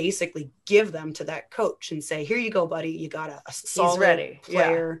basically give them to that coach and say, here you go, buddy. You got a solid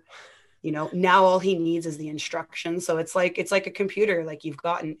player. You know, now all he needs is the instructions. So it's like a computer, like you've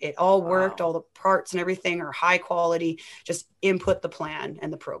gotten it all worked, all the parts and everything are high quality, just input the plan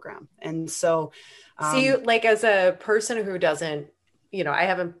and the program. And so, see, like as a person who doesn't, you know, I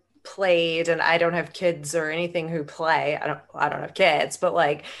haven't played and I don't have kids or anything who play. I don't have kids, but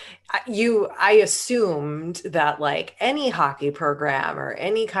like I assumed that like any hockey program or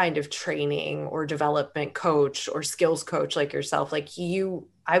any kind of training or development coach or skills coach like yourself, like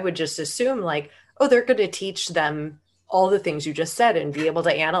I would just assume like, oh, they're going to teach them all the things you just said and be able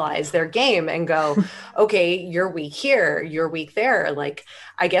to analyze their game and go, okay, you're weak here, you're weak there. Like,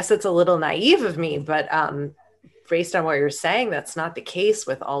 I guess it's a little naive of me, but based on what you're saying, that's not the case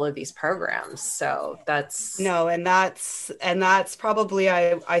with all of these programs. So that's no, and that's probably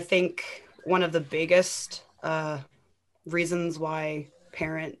I think one of the biggest reasons why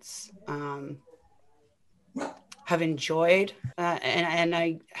parents have enjoyed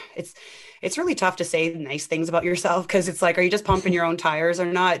and it's really tough to say nice things about yourself because it's like, are you just pumping your own tires or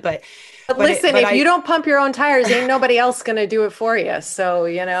not? But listen, if you don't pump your own tires, ain't nobody else going to do it for you. So,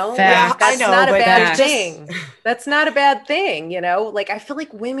 you know, that's not a bad thing. That's not a bad thing. You know, like, I feel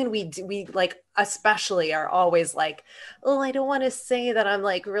like women, we like, especially are always like, oh, I don't want to say that I'm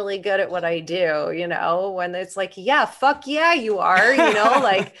like really good at what I do, you know, when it's like, yeah, fuck yeah, you are, you know,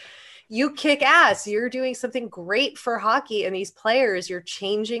 like you kick ass, you're doing something great for hockey and these players, you're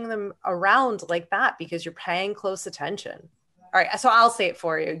changing them around like that because you're paying close attention. All right, so I'll say it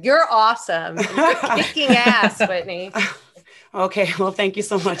for you. You're awesome. You're kicking ass, Whitney. Okay, well, thank you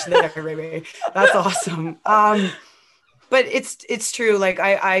so much there, Ray. That's awesome. But it's true. Like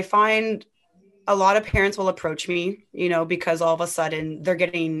I find a lot of parents will approach me, you know, because all of a sudden they're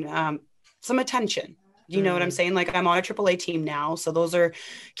getting some attention. You know what I'm saying? Like I'm on a AAA team now. So those are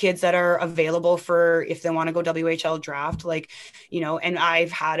kids that are available for if they want to go WHL draft, like, you know, and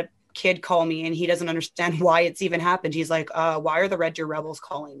I've had a kid call me and he doesn't understand why it's even happened. He's like, why are the Red Deer Rebels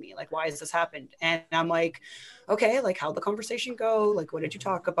calling me? Like, why has this happened? And I'm like, okay, like how'd the conversation go? Like, what did you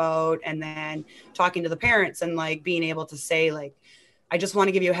talk about? And then talking to the parents and like being able to say, like, I just want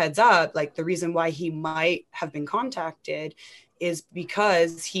to give you a heads up. Like the reason why he might have been contacted is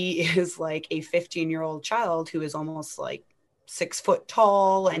because he is like a 15-year-old child who is almost like 6 foot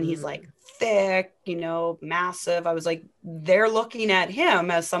tall and he's like thick, you know, massive. I was like, they're looking at him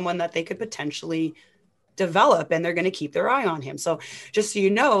as someone that they could potentially develop and they're going to keep their eye on him. So just so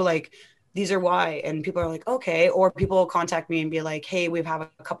you know, like these are why. And people are like, okay. Or people will contact me and be like, hey, we have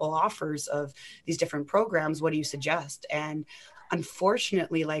a couple offers of these different programs. What do you suggest? And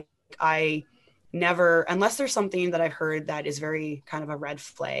unfortunately, like I never, unless there's something that I've heard that is very kind of a red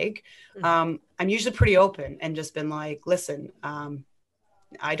flag, I'm usually pretty open and just been like, listen,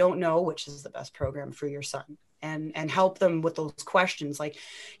 I don't know which is the best program for your son, and help them with those questions. Like,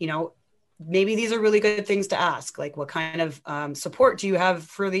 you know, maybe these are really good things to ask. Like, what kind of support do you have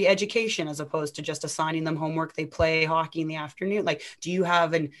for the education as opposed to just assigning them homework? They play hockey in the afternoon. Like, do you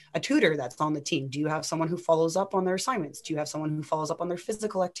have a tutor that's on the team? Do you have someone who follows up on their assignments? Do you have someone who follows up on their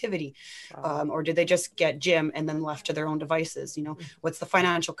physical activity? Or did they just get gym and then left to their own devices? You know, what's the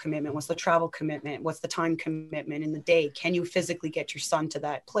financial commitment? What's the travel commitment? What's the time commitment in the day? Can you physically get your son to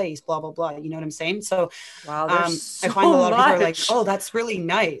that place? Blah, blah, blah. You know what I'm saying? So I find a lot of people are like, oh, that's really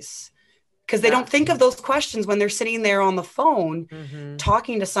nice. Because they don't think of those questions when they're sitting there on the phone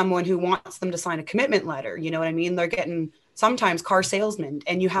talking to someone who wants them to sign a commitment letter. You know what I mean? They're getting sometimes car salesmen,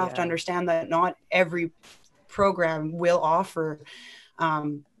 and you have to understand that not every program will offer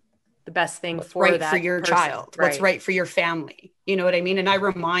the best thing what's for right that for your person. child, what's right for your family. You know what I mean? And I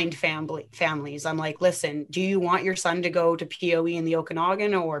remind families, I'm like, listen, do you want your son to go to POE in the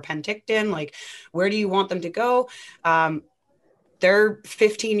Okanagan or Penticton? Like, where do you want them to go? They're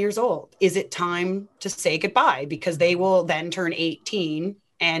 15 years old. Is it time to say goodbye? Because they will then turn 18,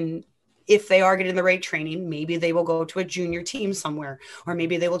 and if they are getting the right training, maybe they will go to a junior team somewhere, or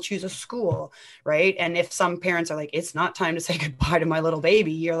maybe they will choose a school, right? And if some parents are like, it's not time to say goodbye to my little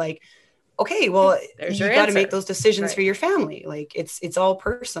baby, you're like, okay, well, you got to make those decisions for your family. Like it's all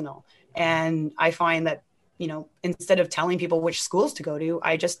personal. And I find that, you know, instead of telling people which schools to go to,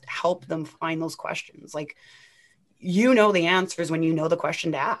 I just help them find those questions. Like, you know, the answers when you know the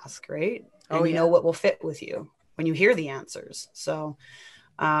question to ask, right? And you know what will fit with you when you hear the answers. So,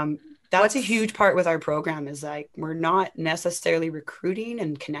 that's a huge part with our program, is like, we're not necessarily recruiting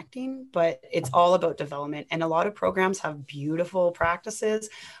and connecting, but it's all about development. And a lot of programs have beautiful practices,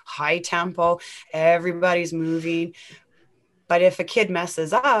 high tempo, everybody's moving. But if a kid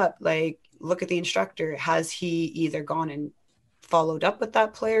messes up, like, look at the instructor. Has he either gone and followed up with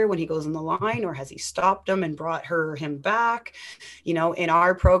that player when he goes in the line, or has he stopped him and brought him back? You know, in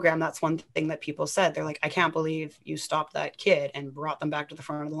our program, that's one thing that people said. They're like, I can't believe you stopped that kid and brought them back to the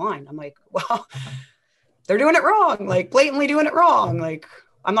front of the line. I'm like, well, they're doing it wrong, like blatantly doing it wrong. Like,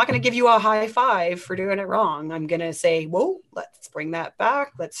 I'm not going to give you a high five for doing it wrong. I'm going to say, whoa, let's bring that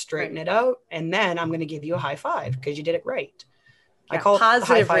back. Let's straighten it out. And then I'm going to give you a high five because you did it right. I call it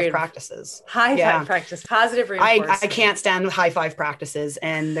high five practices. Five practice, positive reinforcement. I can't stand high five practices.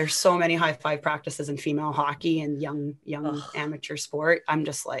 And there's so many high five practices in female hockey and young amateur sport. I'm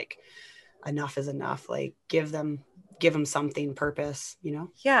just like, enough is enough. Like, give them something, purpose, you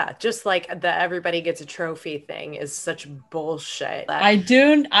know? Yeah. Just like the everybody gets a trophy thing is such bullshit. I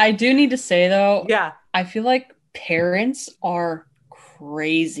do need to say though. Yeah. I feel like parents are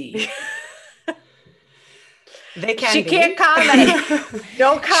crazy. They can. She can't comment.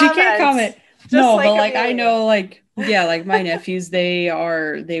 Don't comment. She can't comment. Just no, like but like Amelia. I know, like like my nephews, they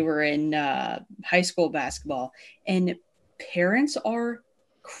were in high school basketball, and parents are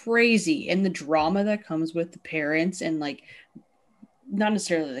crazy, and the drama that comes with the parents, and like not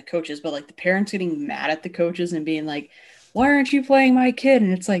necessarily the coaches, but like the parents getting mad at the coaches and being like, "Why aren't you playing my kid?"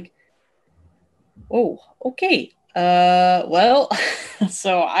 And it's like, oh, okay, well,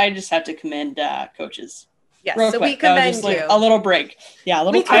 so I just have to commend coaches. Yes, Real so quick. we commend just, like, you. a little break. Yeah, a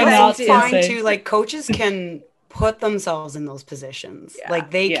little commend time out. you. Fine too. Like, coaches can put themselves in those positions. Yeah.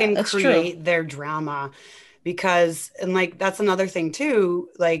 Like, they can that's create true. their drama, because, and like, that's another thing too.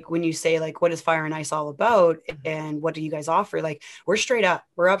 Like, when you say like, what is Fire and Ice all about, and what do you guys offer? Like, we're straight up,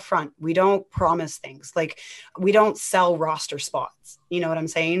 we're up front. We don't promise things. Like, we don't sell roster spots. You know what I'm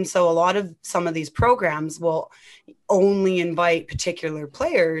saying? So a lot of some of these programs will only invite particular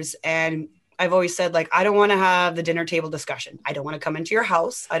players, and I've always said, like, I don't want to have the dinner table discussion. I don't want to come into your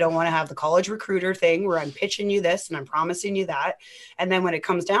house. I don't want to have the college recruiter thing where I'm pitching you this and I'm promising you that. And then when it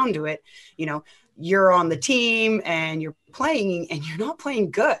comes down to it, you know, you're on the team and you're playing and you're not playing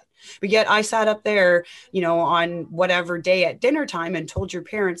good. But yet I sat up there, you know, on whatever day at dinner time and told your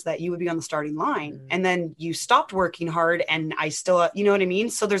parents that you would be on the starting line. Mm-hmm. And then you stopped working hard, and I still, you know what I mean?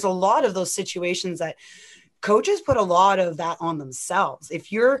 So there's a lot of those situations that coaches put a lot of that on themselves.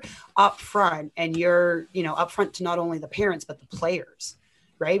 If you're up front and you're, you know, up front to not only the parents, but the players,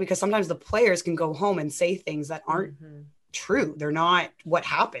 right? Because sometimes the players can go home and say things that aren't true. They're not what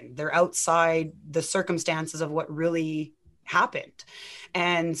happened. They're outside the circumstances of what really happened.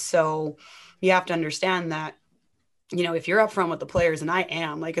 And so you have to understand that, you know, if you're upfront with the players, and I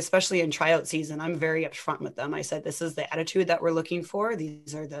am, like, especially in tryout season, I'm very upfront with them. I said, this is the attitude that we're looking for.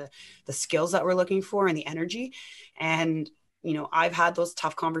 These are the skills that we're looking for, and the energy. And, you know, I've had those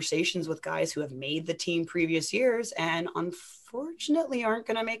tough conversations with guys who have made the team previous years and unfortunately aren't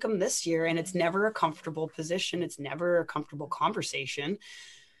going to make them this year. And it's never a comfortable position. It's never a comfortable conversation.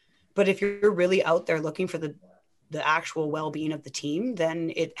 But if you're really out there looking for the actual well-being of the team,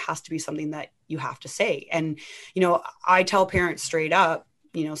 then it has to be something that you have to say. And, you know, I tell parents straight up,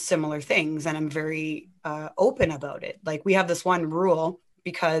 you know, similar things, and I'm very open about it. Like, we have this one rule,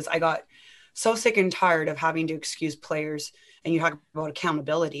 because I got so sick and tired of having to excuse players. And you talk about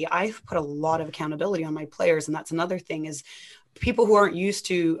accountability. I've put a lot of accountability on my players. And that's another thing, is people who aren't used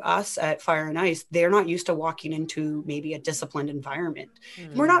to us at Fire and Ice, they're not used to walking into maybe a disciplined environment.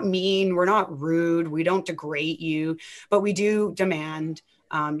 We're not mean, we're not rude, we don't degrade you, but we do demand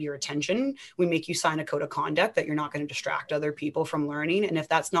your attention. We make you sign a code of conduct that you're not going to distract other people from learning. And if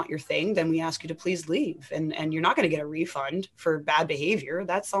that's not your thing, then we ask you to please leave. And you're not going to get a refund for bad behavior.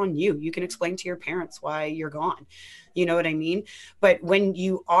 That's on you. You can explain to your parents why you're gone. You know what I mean? But when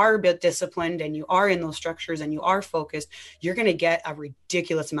you are a bit disciplined and you are in those structures and you are focused, you're going to get a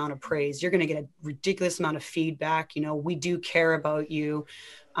ridiculous amount of praise. You're going to get a ridiculous amount of feedback. You know, we do care about you.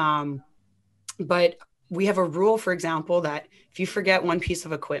 But we have a rule, for example, that if you forget one piece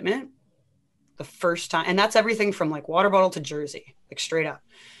of equipment the first time, and that's everything from like water bottle to jersey, like straight up,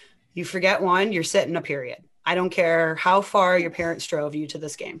 you forget one, you're sitting a period. I don't care how far your parents drove you to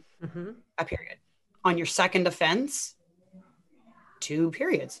this game, a period. On your second offense, 2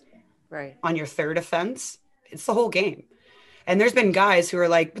 periods. Right. On your third offense, it's the whole game. And there's been guys who are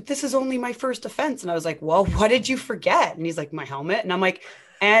like, but this is only my first offense. And I was like, well, what did you forget? And he's like, my helmet. And I'm like,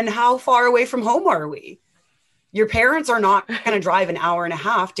 and how far away from home are we? Your parents are not going to drive an hour and a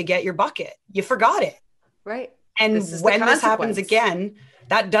half to get your bucket. You forgot it. Right. And when this happens again,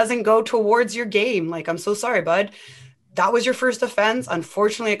 that doesn't go towards your game. Like, I'm so sorry, bud. That was your first offense.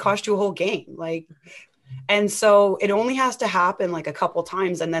 Unfortunately, it cost you a whole game. Like, and so it only has to happen like a couple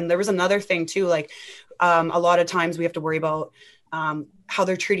times. And then there was another thing too, like a lot of times we have to worry about how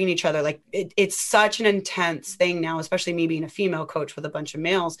they're treating each other. Like it's such an intense thing now, especially me being a female coach with a bunch of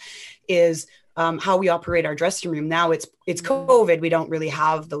males, is how we operate our dressing room. Now it's COVID. We don't really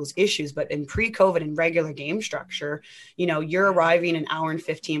have those issues, but in pre-COVID and regular game structure, you know, you're arriving an hour and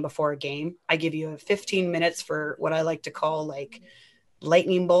 15 before a game. I give you 15 minutes for what I like to call like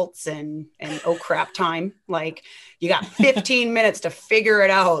lightning bolts and oh crap time. Like you got 15 minutes to figure it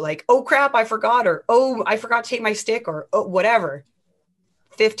out. Like, oh crap, I forgot, or oh, I forgot to take my stick, or oh, whatever.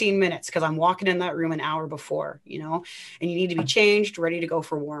 15 minutes, because I'm walking in that room an hour before, you know, and you need to be changed, ready to go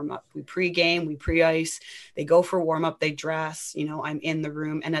for warm up. We pre-game, we pre-ice, they go for warm up, they dress, you know, I'm in the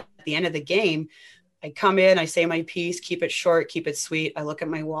room. And at the end of the game, I come in, I say my piece, keep it short, keep it sweet. I look at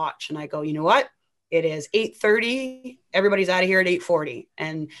my watch and I go, you know what? It is 8:30. Everybody's out of here at 8:40.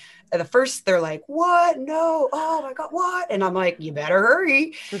 And at the first they're like, what? No. Oh my God, what? And I'm like, you better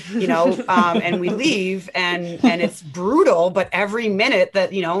hurry, you know? And we leave and it's brutal, but every minute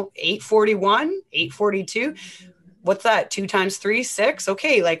that, you know, 8:41, 8:42, what's that? 2 times 3, 6.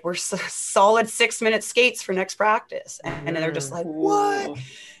 Okay. Like we're solid 6-minute skates for next practice. And they're just like, what?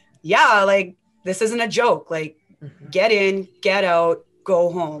 Yeah. Like this isn't a joke. Like get in, get out,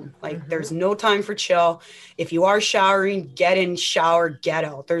 go home. Like there's no time for chill. If you are showering, get in, shower, get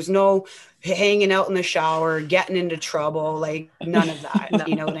out. There's no hanging out in the shower, getting into trouble, like none of that. No.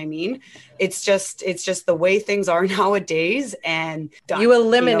 You know what I mean? It's just the way things are nowadays. And you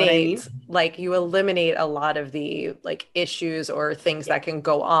eliminate, you eliminate a lot of the like issues or things that can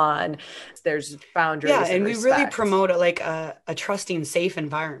go on. There's boundaries. Yeah. And we really promote a trusting, safe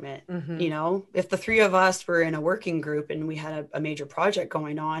environment. You know, if the 3 of us were in a working group and we had a major project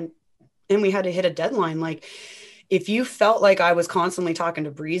going on and we had to hit a deadline, like if you felt like I was constantly talking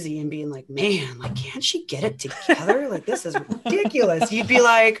to Breezy and being like, man, like, can't she get it together? Like, this is ridiculous. You'd be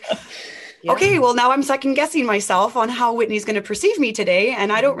like, okay, well, now I'm second guessing myself on how Whitney's going to perceive me today.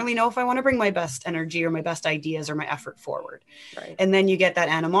 And I don't really know if I want to bring my best energy or my best ideas or my effort forward. Right. And then you get that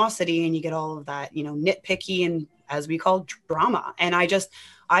animosity and you get all of that, you know, nitpicky and as we call drama. And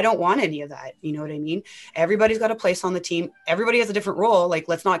I don't want any of that. You know what I mean? Everybody's got a place on the team. Everybody has a different role. Like,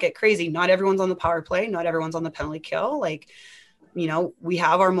 let's not get crazy. Not everyone's on the power play. Not everyone's on the penalty kill. Like, you know, we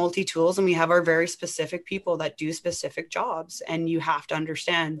have our multi-tools and we have our very specific people that do specific jobs. And you have to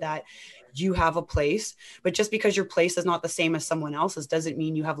understand that you have a place, but just because your place is not the same as someone else's doesn't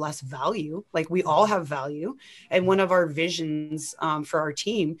mean you have less value. Like we all have value. And one of our visions for our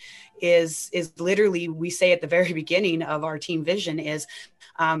team is literally, we say at the very beginning of our team vision is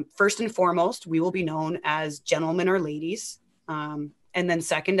first and foremost, we will be known as gentlemen or ladies. And then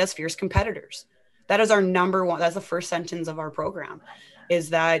second, as fierce competitors. That is our number one. That's the first sentence of our program is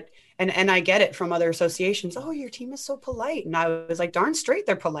that, and I get it from other associations. Oh, your team is so polite. And I was like, darn straight,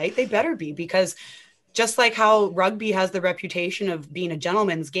 they're polite. They better be, because just like how rugby has the reputation of being a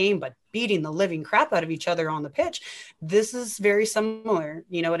gentleman's game, but beating the living crap out of each other on the pitch, this is very similar.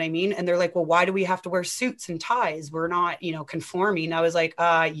 You know what I mean? And they're like, well, why do we have to wear suits and ties? We're not, you know, conforming. I was like,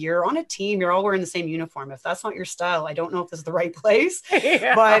 you're on a team. You're all wearing the same uniform. If that's not your style, I don't know if this is the right place,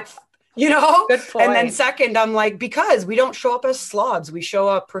 but you know, good point. And then second, I'm like, because we don't show up as slobs. We show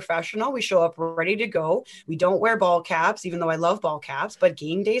up professional. We show up ready to go. We don't wear ball caps, even though I love ball caps, but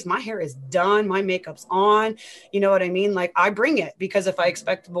game days, my hair is done. My makeup's on. You know what I mean? Like I bring it, because if I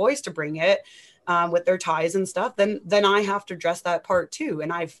expect the boys to bring it, with their ties and stuff, then I have to dress that part too.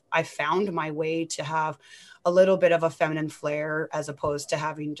 And I've found my way to have a little bit of a feminine flair as opposed to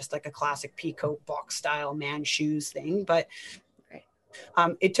having just like a classic peacoat box style man shoes thing. But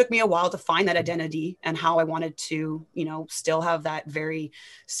it took me a while to find that identity and how I wanted to, still have that very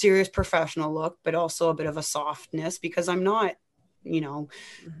serious professional look, but also a bit of a softness, because I'm not,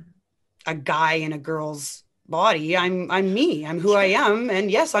 a guy in a girl's body. I'm me. I'm who I am. And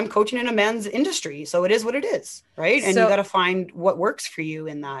yes, I'm coaching in a men's industry. So it is what it is. Right. And you got to find what works for you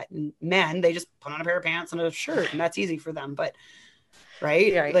in that. And men, they just put on a pair of pants and a shirt, and that's easy for them. But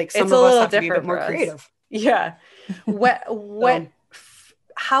right. Like some of us have to be a bit more creative. Yeah.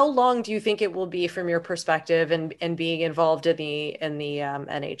 How long do you think it will be, from your perspective and being involved in the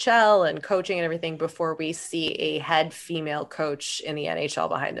NHL and coaching and everything, before we see a head female coach in the NHL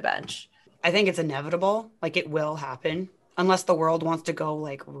behind the bench? I think it's inevitable. Like, it will happen unless the world wants to go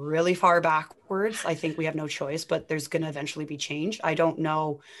like really far backwards. I think we have no choice, but there's going to eventually be change. I don't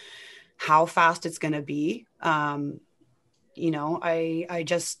know how fast it's going to be.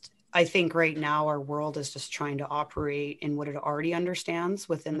 I think right now our world is just trying to operate in what it already understands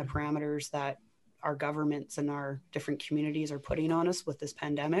within the parameters that our governments and our different communities are putting on us with this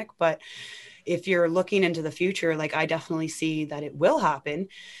pandemic. But if you're looking into the future, like, I definitely see that it will happen.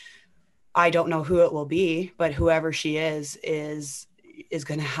 I don't know who it will be, but whoever she is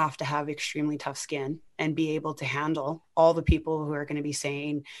going to have extremely tough skin and be able to handle all the people who are going to be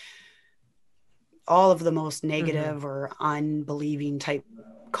saying all of the most negative or unbelieving type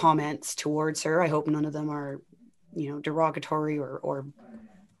comments towards her. I hope none of them are, derogatory or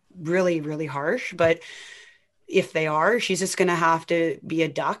really, really harsh. But if they are, she's just going to have to be a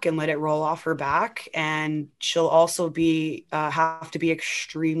duck and let it roll off her back. And she'll also have to be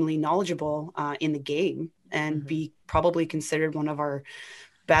extremely knowledgeable in the game and be probably considered one of our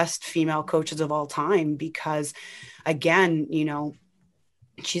best female coaches of all time, because again,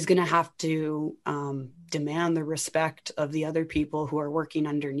 she's going to have to demand the respect of the other people who are working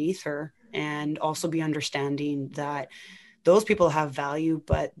underneath her, and also be understanding that those people have value,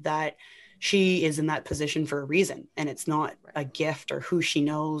 but that she is in that position for a reason, and it's not a gift or who she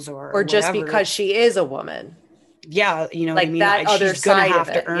knows or just whatever. Because she is a woman. Yeah. You know like what I mean? That other she's going to side have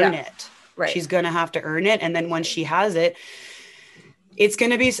of to earn it. Right. She's going to have to earn it. And then when she has it, it's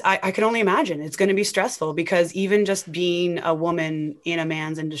going to be, I can only imagine it's going to be stressful, because even just being a woman in a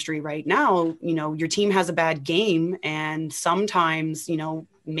man's industry right now, your team has a bad game. And sometimes,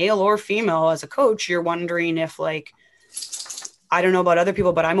 male or female, as a coach, you're wondering if, like, I don't know about other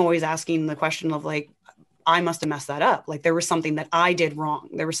people, but I'm always asking the question of, like, I must have messed that up. Like, there was something that I did wrong.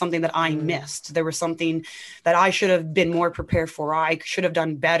 There was something that I missed. There was something that I should have been more prepared for. I should have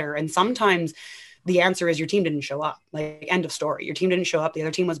done better. And sometimes the answer is your team didn't show up. Like, end of story. Your team didn't show up. The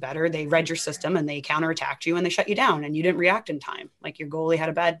other team was better. They read your system and they counterattacked you and they shut you down, and you didn't react in time. Like, your goalie had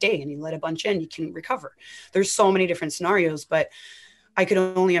a bad day and he let a bunch in. You couldn't recover. There's so many different scenarios, but I could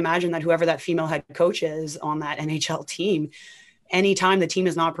only imagine that whoever that female head coach is on that NHL team, anytime the team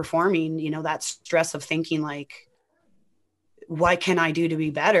is not performing, that stress of thinking, like, what can I do to be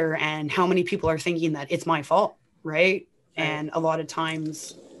better? And how many people are thinking that it's my fault, right? And a lot of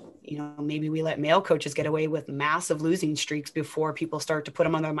times, maybe we let male coaches get away with massive losing streaks before people start to put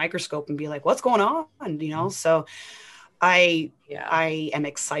them under a microscope and be like, what's going on? So I am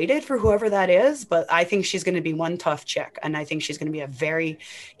excited for whoever that is, but I think she's going to be one tough chick. And I think she's going to be a very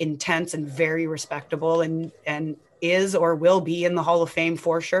intense and very respectable and is or will be in the Hall of Fame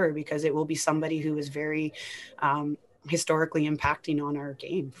for sure, because it will be somebody who is very historically impacting on our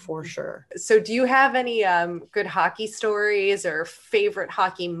game for sure. So do you have any good hockey stories or favorite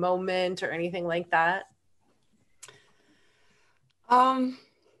hockey moment or anything like that? I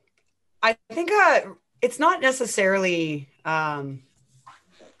think it's not necessarily oh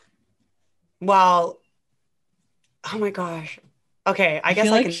my gosh. Okay, I guess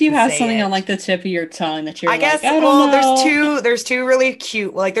feel like you have something on like the tip of your tongue that you're I don't know. There's two really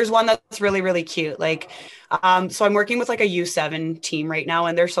cute. Like, there's one that's really, really cute. Like, so I'm working with like a U7 team right now,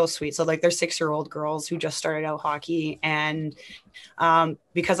 and they're so sweet. So like, they're 6-year-old girls who just started out hockey. And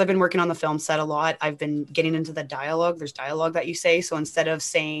because I've been working on the film set a lot, I've been getting into the dialogue. There's dialogue that you say. So instead of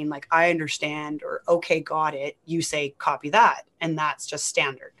saying like, I understand, or okay, got it, you say copy that. And that's just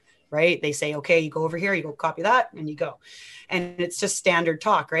standard. Right? They say, okay, you go over here, you go copy that, and you go. And it's just standard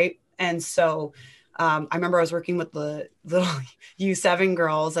talk, right? And so I remember I was working with the little U7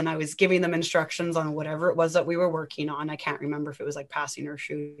 girls, and I was giving them instructions on whatever it was that we were working on. I can't remember if it was like passing or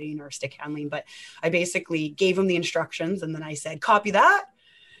shooting or stick handling, but I basically gave them the instructions, and then I said, copy that.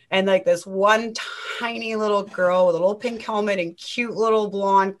 And like this one tiny little girl with a little pink helmet and cute little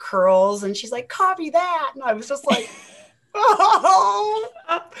blonde curls. And she's like, copy that. And I was just like, oh,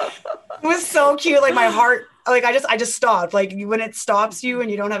 it was so cute. Like my heart, like I just stopped. Like when it stops you and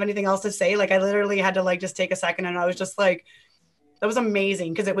you don't have anything else to say, like I literally had to like just take a second, and I was just like, that was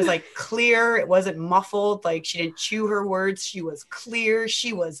amazing, because it was like clear. It wasn't muffled. Like she didn't chew her words. She was clear.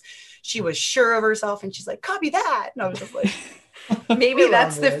 She was sure of herself, and she's like, copy that. And I was just like, maybe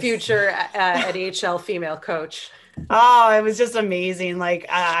that's the future at AHL female coach. Oh, it was just amazing. Like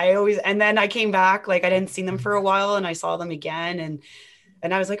I always, and then I came back, like I didn't see them for a while, and I saw them again,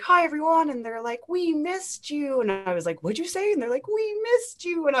 and I was like, hi everyone. And they're like, we missed you. And I was like, what'd you say? And they're like, we missed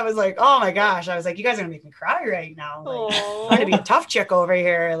you. And I was like, oh my gosh. I was like, you guys are gonna make me cry right now. Like, I'm trying to be a tough chick over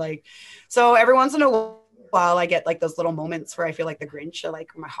here. Like, so every once in a while I get like those little moments where I feel like the Grinch, or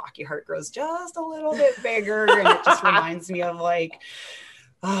like my hockey heart grows just a little bit bigger. And it just reminds me of like,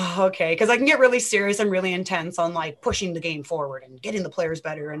 oh, okay. Because I can get really serious and really intense on like pushing the game forward and getting the players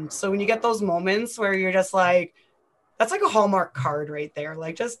better. And so when you get those moments where you're just like, that's like a Hallmark card right there.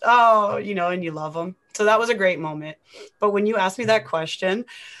 Like just, oh, you know, and you love them. So that was a great moment. But when you asked me that question,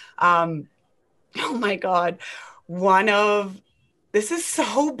 oh my God, this is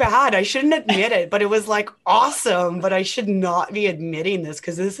so bad. I shouldn't admit it, but it was like awesome, but I should not be admitting this,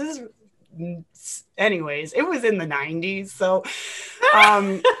 because this is, anyways, it was in the 90s. So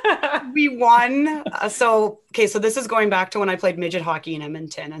we won. So this is going back to when I played midget hockey in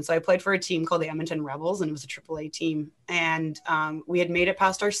Edmonton. And so I played for a team called the Edmonton Rebels, and it was a AAA team. And we had made it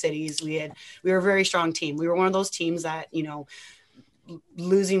past our cities. We were a very strong team. We were one of those teams that, you know,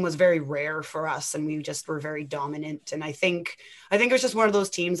 losing was very rare for us, and we just were very dominant. And I think it was just one of those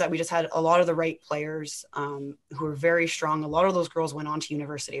teams that we just had a lot of the right players who were very strong. A lot of those girls went on to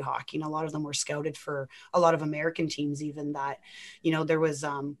university hockey, and a lot of them were scouted for a lot of American teams, even that, you know, there was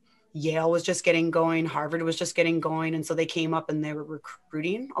Yale was just getting going, Harvard was just getting going. And so they came up and they were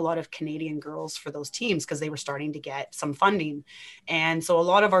recruiting a lot of Canadian girls for those teams, because they were starting to get some funding. And so a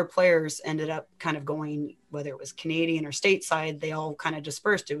lot of our players ended up kind of going, whether it was Canadian or stateside, they all kind of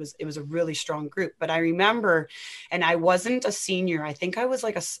dispersed. It was a really strong group. But I remember, and I wasn't a senior. I think I was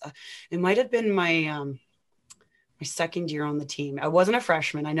like it might've been my second year on the team. I wasn't a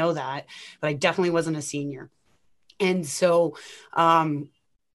freshman, I know that, but I definitely wasn't a senior. And so,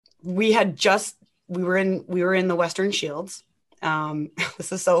 we were in the Western Shields.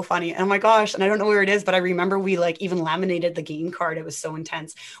 This is so funny. Oh my gosh. And I don't know where it is, but I remember we like even laminated the game card. It was so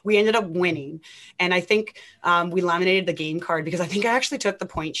intense. We ended up winning. And I think we laminated the game card because I think I actually took the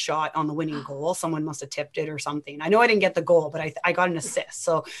point shot on the winning goal. Someone must've tipped it or something. I know I didn't get the goal, but I got an assist.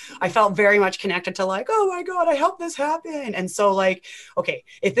 So I felt very much connected to like, oh my God, I helped this happen. And so like, okay,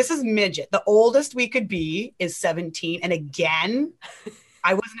 if this is midget, the oldest we could be is 17. And again,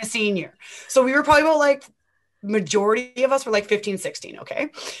 I wasn't a senior. So we were probably about like, majority of us were like 15, 16. Okay.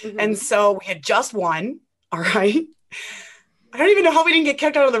 Mm-hmm. And so we had just won. All right. I don't even know how we didn't get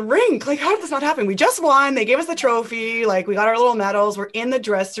kicked out of the rink. Like, how did this not happen? We just won. They gave us the trophy. Like, we got our little medals. We're in the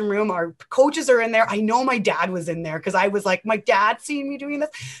dressing room. Our coaches are in there. I know my dad was in there because I was like, my dad seen me doing this.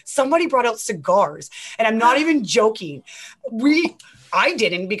 Somebody brought out cigars. And I'm not even joking. I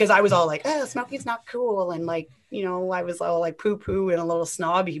didn't, because I was all like, oh, smoking's not cool. And like, you know, I was all like poo-poo and a little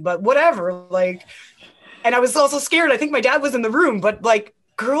snobby, but whatever. Like, and I was also scared. I think my dad was in the room, but like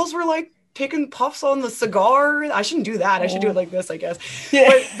girls were like taking puffs on the cigar. I shouldn't do that. I should do it like this, I guess. Yeah.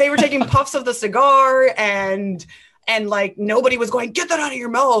 But they were taking puffs of the cigar and like nobody was going, get that out of your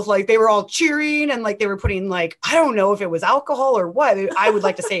mouth. Like they were all cheering and like they were putting like, I don't know if it was alcohol or what. I would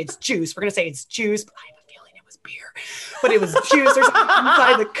like to say it's juice. We're going to say it's juice, but I have a feeling it was beer, but it was juice or something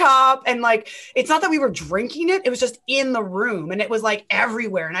inside the cup. And like, it's not that we were drinking it. It was just in the room and it was like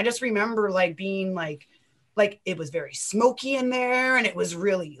everywhere. And I just remember like being like it was very smoky in there and it was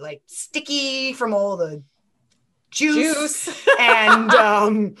really like sticky from all the juice. And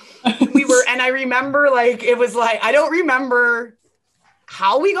and I remember like, it was like, I don't remember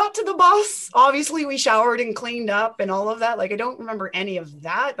how we got to the bus. Obviously we showered and cleaned up and all of that. Like, I don't remember any of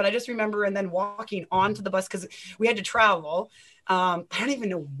that, but I just remember, and then walking onto the bus, cause we had to travel. I don't even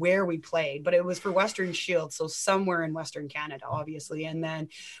know where we played, but it was for Western Shield. So somewhere in Western Canada, obviously. And then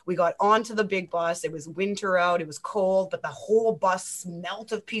we got onto the big bus. It was winter out. It was cold, but the whole bus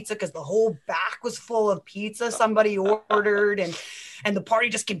smelt of pizza because the whole back was full of pizza somebody ordered. And the party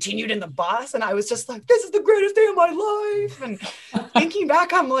just continued in the bus. And I was just like, this is the greatest day of my life. And thinking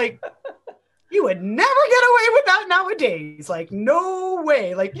back, I'm like, you would never get away with that nowadays. Like, no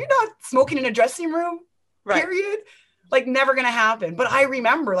way. Like, you're not smoking in a dressing room, right. Period. Like, never going to happen. But I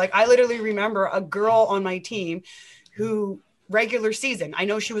remember, like, I literally remember a girl on my team who regular season. I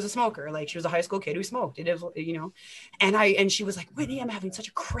know she was a smoker. Like she was a high school kid who smoked. It is, you know, and she was like, Whitney, I'm having such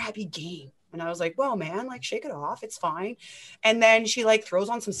a crappy game. And I was like, well, man, like shake it off. It's fine. And then she like throws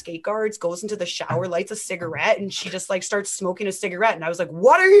on some skate guards, goes into the shower, lights a cigarette, and she just like starts smoking a cigarette. And I was like,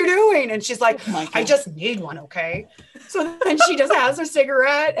 what are you doing? And she's like, Oh I just need one. Okay. So then she just has her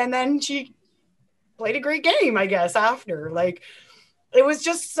cigarette and then she played a great game, I guess, after. Like, it was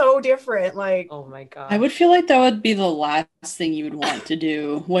just so different. Like, Oh my God. I would feel like that would be the last thing you would want to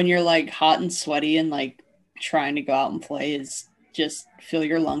do when you're like hot and sweaty and like trying to go out and play is just fill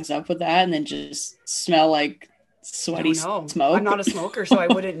your lungs up with that and then just smell like sweaty smoke. I'm not a smoker, so I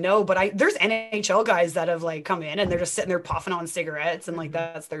wouldn't know. But there's NHL guys that have like come in and they're just sitting there puffing on cigarettes and like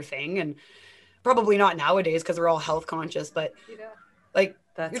that's their thing. And probably not nowadays because we're all health conscious. But like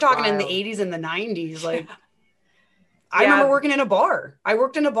That's you're talking in the wild. 80s and the 90s, like. I remember working in a bar. I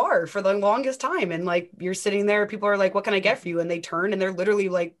worked in a bar for the longest time. And like, you're sitting there, people are like, what can I get for you? And they turn and they're literally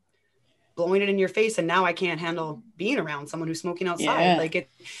like blowing it in your face. And now I can't handle being around someone who's smoking outside. Yeah. Like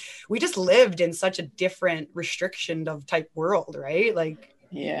we just lived in such a different restriction of type world, right? Like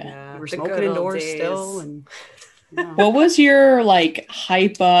Yeah. we were the smoking good old indoors days. still. And yeah. What was your like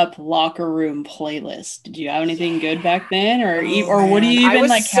hype up locker room playlist? Did you have anything good back then, or or would you I even was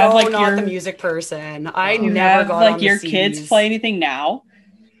like so have like not your the music person. I you never have got like on the your kids CDs. play anything now?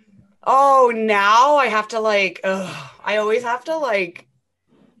 Oh, now I have to like, I always have to like,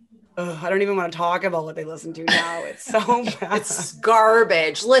 I don't even want to talk about what they listen to now. It's so bad. It's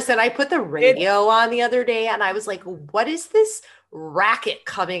garbage. Listen, I put the radio on the other day and I was like, what is this racket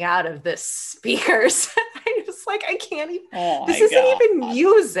coming out of the speakers? I was like, I can't even, Oh, this my isn't God. even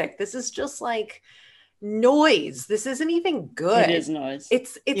music. This is just like noise. This isn't even good. It is noise.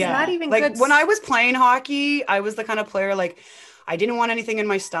 It's not even like good. when I was playing hockey, I was the kind of player like I didn't want anything in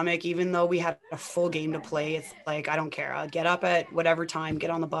my stomach, even though we had a full game to play. It's like, I don't care. I'll get up at whatever time,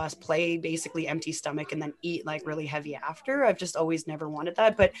 get on the bus, play basically empty stomach, and then eat like really heavy after. I've just always never wanted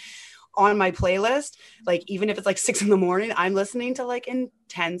that. But on my playlist, like even if it's like 6 a.m, I'm listening to like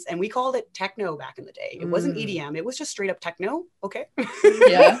intense, and we called it techno back in the day. It wasn't EDM. It was just straight up techno. Okay.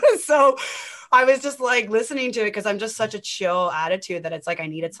 Yeah. So I was just like listening to it because I'm just such a chill attitude that it's like I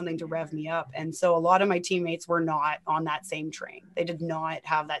needed something to rev me up. And so a lot of my teammates were not on that same train. They did not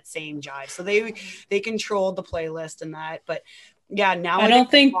have that same jive. So they controlled the playlist and that. But yeah, now I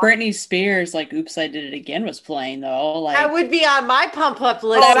don't think Britney Spears like "Oops, I Did It Again" was playing though. Like that would be on my pump up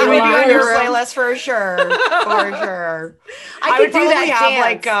list. that in would the be on your locker room. playlist for sure. For sure. I would could do that probably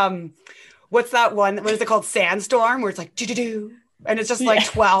have dance. like what's that one? What is it called? Sandstorm, where it's like do. And it's just like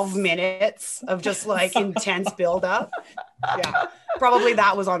 12 minutes of just like intense buildup. Yeah, probably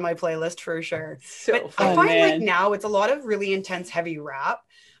that was on my playlist for sure. So But fun. I find like man. now it's a lot of really intense, heavy rap,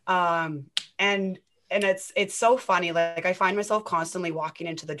 and it's so funny. Like I find myself constantly walking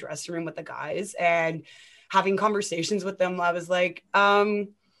into the dressing room with the guys and having conversations with them. I was like,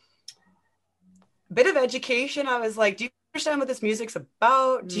 bit of education. I was like, do you understand what this music's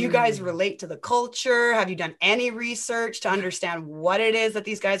about? Do you guys relate to the culture? Have you done any research to understand what it is that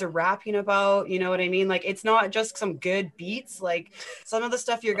these guys are rapping about? You know what I mean? Like, it's not just some good beats. Like some of the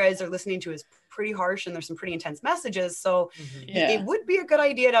stuff you guys are listening to is pretty harsh and there's some pretty intense messages. So yeah. it would be a good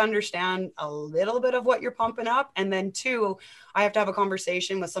idea to understand a little bit of what you're pumping up. And then two, I have to have a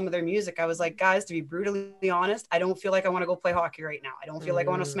conversation with some of their music. I was like, guys, to be brutally honest, I don't feel like I want to go play hockey right now. I don't feel like I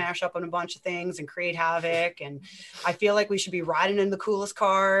want to smash up on a bunch of things and create havoc. And I feel like we should be riding in the coolest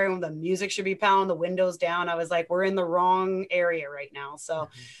car and the music should be pounding the windows down. I was like, we're in the wrong area right now. So,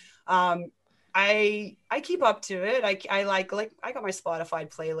 I keep up to it. I like I got my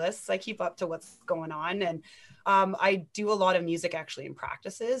Spotify playlists. I keep up to what's going on, and I do a lot of music actually in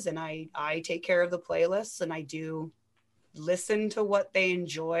practices, and I take care of the playlists, and I do listen to what they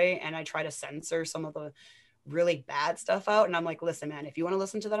enjoy, and I try to censor some of the really bad stuff out. And I'm like, listen, man, if you want to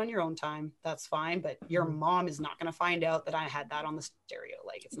listen to that on your own time, that's fine, but your mom is not going to find out that I had that on the stereo.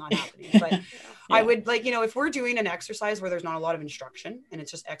 Like, it's not happening. But I would like, if we're doing an exercise where there's not a lot of instruction and it's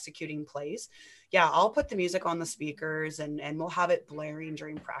just executing plays, yeah, I'll put the music on the speakers and we'll have it blaring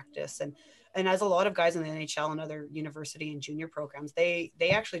during practice. And as a lot of guys in the NHL and other university and junior programs, they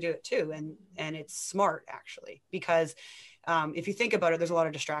actually do it too. And it's smart actually, because if you think about it, there's a lot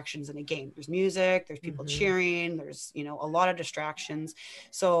of distractions in a game. There's music, there's people cheering, there's, a lot of distractions.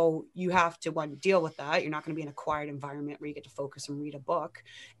 So you have to, one, deal with that. You're not going to be in a quiet environment where you get to focus and read a book.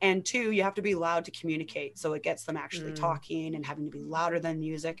 And two, you have to be loud to communicate. So it gets them actually talking and having to be louder than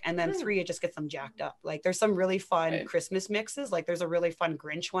music. And then three, it just gets them jacked up. Like there's some really fun Christmas mixes. Like there's a really fun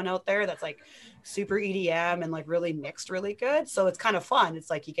Grinch one out there that's like super EDM and like really mixed really good. So it's kind of fun.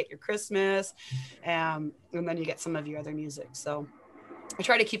 It's like you get your Christmas and then you get some of your other music music. So I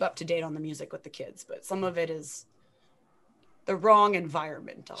try to keep up to date on the music with the kids, but some of it is the wrong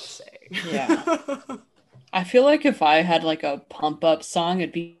environment, I'll say. Yeah. I feel like if I had like a pump up song,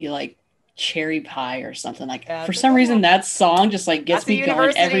 it'd be like Cherry Pie or something. Like for some reason that song just like gets That's me a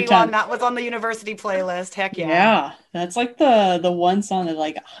going every time. That was on the university playlist. Heck yeah. Yeah, that's like the one song that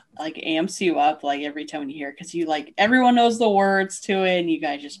like amps you up like every time you hear it, because you like everyone knows the words to it and you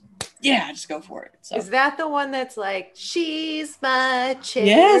guys just go for it. So is that the one that's like she's my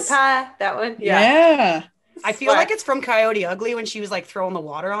cherry pie? That one? Yeah. I feel like it's from Coyote Ugly when she was like throwing the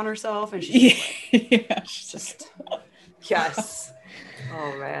water on herself and she's just yes.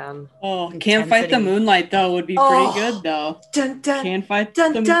 Oh man. Oh, Intensity. Can't Fight the Moonlight though would be pretty good though. Dun dun. Can't Fight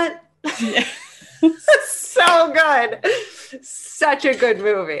dun the dun. So good. Such a good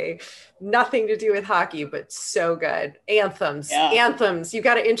movie. Nothing to do with hockey, but so good. Anthems. You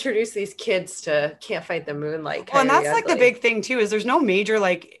got to introduce these kids to Can't Fight the Moonlight. Well, and that's like the big thing too, is there's no major,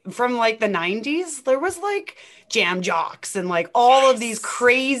 like from like the 90s, there was like Jam Jocks and like all of these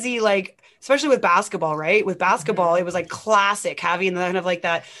crazy, like, especially with basketball, right? With basketball, it was like classic having kind of like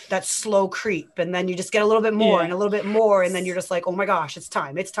that slow creep. And then you just get a little bit more and a little bit more. And then you're just like, oh my gosh, it's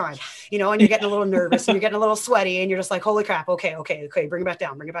time. You know, and you're getting a little nervous and you're getting a little sweaty and you're just like, holy crap. Okay. Bring it back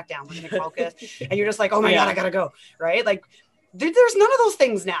down. We're going to focus. And you're just like, oh my God, I got to go. Right. Like there's none of those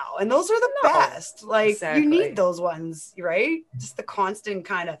things now. And those are the best. Like you need those ones, right? Just the constant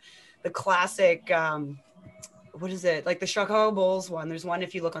kind of the classic, what is it? Like the Chicago Bulls one. There's one,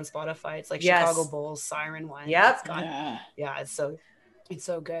 if you look on Spotify, it's like Chicago Bulls Siren one. Yep. It's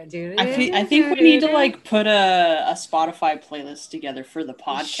so good. I think we need to like put a Spotify playlist together for the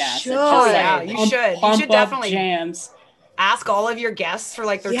podcast. You should definitely jams. Ask all of your guests for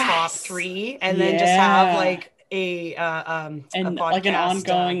like their top 3 and then just have like a podcast, like an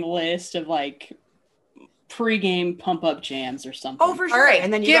ongoing list of like pre-game pump up jams or something. Oh, for sure. All right.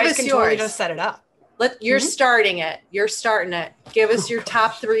 And then you guys can totally just set it up. You're starting it. You're starting it. Give us your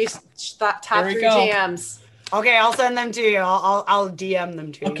top three jams. Okay, I'll send them to you. I'll DM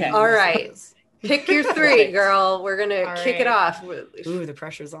them to you. Okay. All right. Pick your 3, girl. We're gonna kick it off. Ooh, the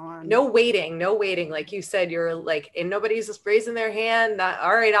pressure's on. No waiting. Like you said, you're like, and nobody's just raising their hand.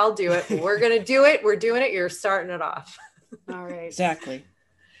 All right, I'll do it. We're gonna do it. We're doing it. You're starting it off. All right. Exactly.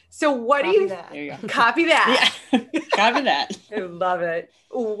 So what copy do you that. There you go. Copy that? Yeah. Copy that. I love it.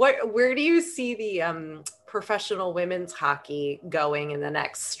 Where do you see the professional women's hockey going in the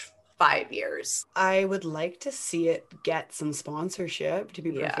next 5 years? I would like to see it get some sponsorship, to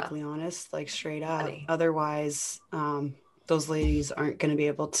be perfectly honest, like straight up. Money. Otherwise, those ladies aren't going to be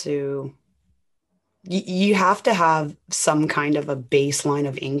able to. You have to have some kind of a baseline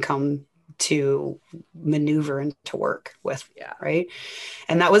of income to maneuver and to work with, right?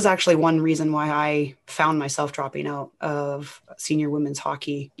 And that was actually one reason why I found myself dropping out of senior women's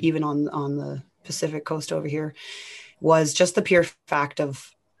hockey, even on the Pacific Coast over here, was just the pure fact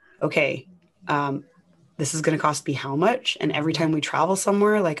of, okay, this is going to cost me how much? And every time we travel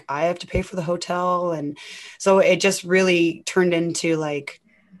somewhere, like I have to pay for the hotel. And so it just really turned into like,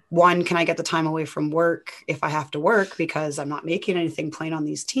 one, can I get the time away from work if I have to work because I'm not making anything playing on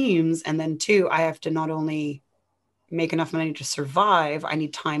these teams? And then 2, I have to not only make enough money to survive, I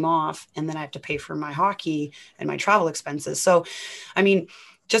need time off, and then I have to pay for my hockey and my travel expenses. So, I mean,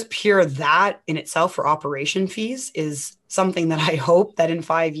 just pure that in itself for operation fees is something that I hope that in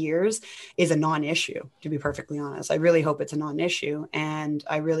 5 years is a non-issue, to be perfectly honest. I really hope it's a non-issue. And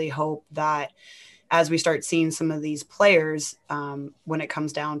I really hope that as we start seeing some of these players, when it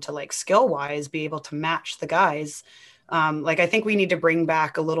comes down to like skill wise, be able to match the guys. Like I think we need to bring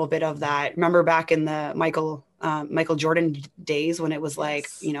back a little bit of that. Remember back in the Michael Jordan days when it was like,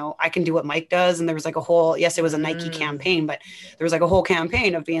 you know, I can do what Mike does. And there was like a whole, yes, it was a Nike campaign, but there was like a whole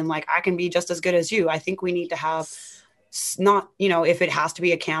campaign of being like, I can be just as good as you. I think we need to have not, you know, if it has to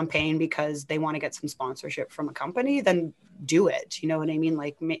be a campaign because they want to get some sponsorship from a company, then do it. You know what I mean?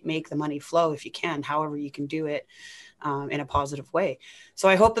 Like make the money flow if you can, however you can do it in a positive way. So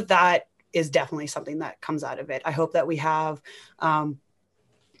I hope that is definitely something that comes out of it. I hope that we have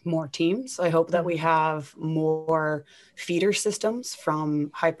more teams. I hope that we have more feeder systems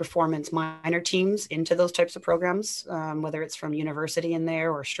from high performance minor teams into those types of programs, whether it's from university in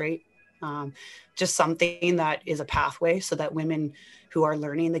there or straight. Just something that is a pathway so that women who are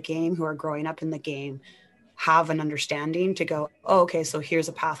learning the game, who are growing up in the game, have an understanding to go, oh, okay, so here's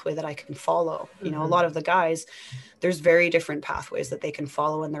a pathway that I can follow. You know, a lot of the guys, there's very different pathways that they can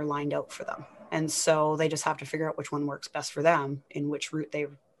follow and they're lined out for them. And so they just have to figure out which one works best for them, in which route they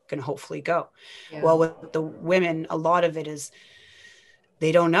can hopefully go. Yeah. Well, with the women, a lot of it is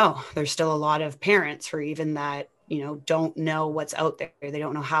they don't know. There's still a lot of parents for even that, don't know what's out there. They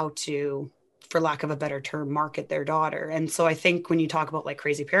don't know how to, for lack of a better term, market their daughter. And so I think when you talk about like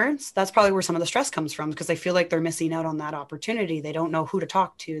crazy parents, that's probably where some of the stress comes from, because they feel like they're missing out on that opportunity. They don't know who to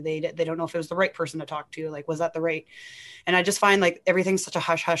talk to. They don't know if it was the right person to talk to. Like, was that the right? And I just find like everything's such a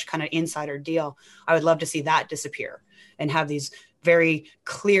hush hush kind of insider deal. I would love to see that disappear and have these very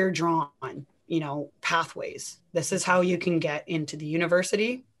clear drawn, pathways. This is how you can get into the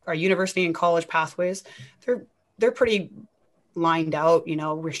university. Our university and college pathways, they're pretty lined out.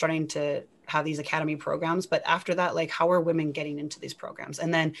 We're starting to have these academy programs, but after that, like, how are women getting into these programs?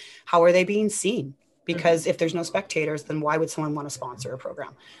 And then how are they being seen? Because if there's no spectators, then why would someone want to sponsor a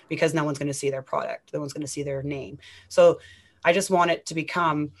program? Because no one's going to see their product. No one's going to see their name. So I just want it to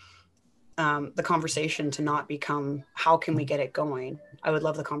become the conversation to not become, how can we get it going? I would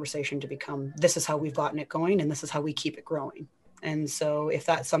love the conversation to become, this is how we've gotten it going and this is how we keep it growing. And so if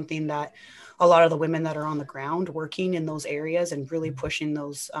that's something that a lot of the women that are on the ground working in those areas and really pushing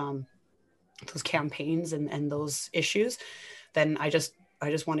those campaigns and those issues, then I just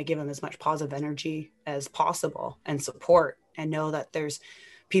want to give them as much positive energy as possible and support, and know that there's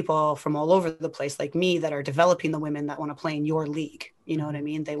people from all over the place like me that are developing the women that want to play in your league. You know what I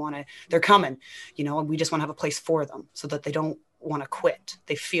mean? They're coming, and we just want to have a place for them so that they don't want to quit.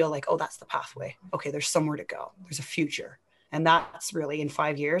 They feel like, oh, that's the pathway. Okay, there's somewhere to go. There's a future. And that's really in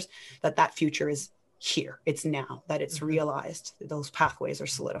 5 years that future is here. It's now that it's realized. Those pathways are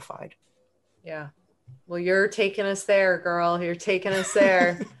solidified. Yeah. Well, you're taking us there, girl. You're taking us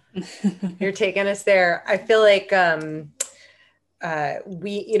there. You're taking us there. I feel like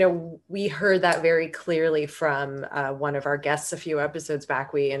we heard that very clearly from one of our guests a few episodes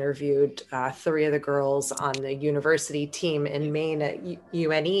back. We interviewed 3 of the girls on the university team in Maine at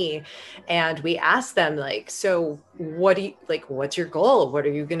UNE, and we asked them, like, so what's your goal? What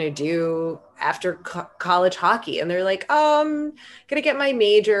are you going to do after college hockey? And they're like, going to get my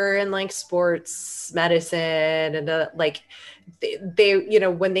major in like sports medicine. And they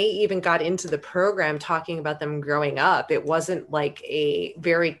when they even got into the program talking about them growing up, it wasn't like a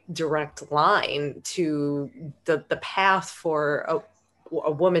very direct line to the path for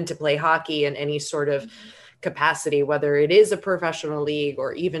a woman to play hockey in any sort of capacity, whether it is a professional league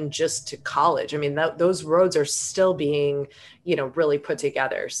or even just to college. I mean, those roads are still being, really put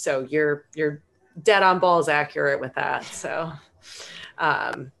together. So you're dead on balls accurate with that. So,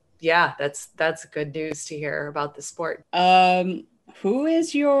 yeah, that's good news to hear about the sport. Who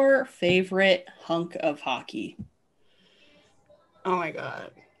is your favorite hunk of hockey? Oh my God.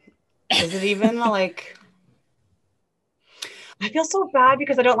 Is it even like, I feel so bad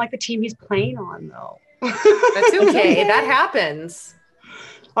because I don't like the team he's playing on though. That's okay. That happens.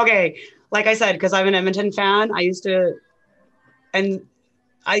 Okay. Like I said, because I'm an Edmonton fan, I used to, and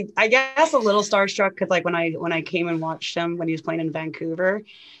I guess a little starstruck because like when I came and watched him when he was playing in Vancouver,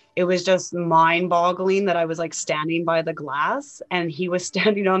 it was just mind-boggling that I was like standing by the glass and he was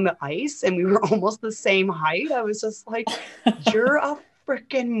standing on the ice and we were almost the same height. I was just like, you're a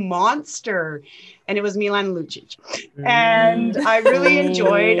freaking monster. And it was Milan Lucic. And I really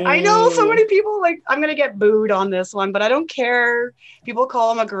enjoyed, I know so many people like, I'm going to get booed on this one, but I don't care. People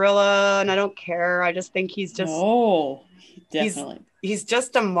call him a gorilla and I don't care. I just think he's just, definitely. He's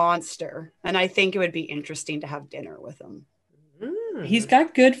just a monster. And I think it would be interesting to have dinner with him. He's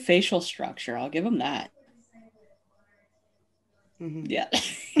got good facial structure. I'll give him that. Mm-hmm. Yeah.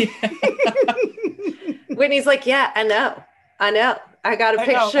 Whitney's like, yeah, I know. I got a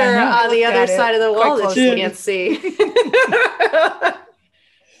picture on the other side of the wall that you can't see.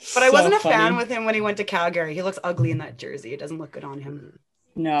 But I wasn't a fan with him when he went to Calgary. He looks ugly in that jersey. It doesn't look good on him.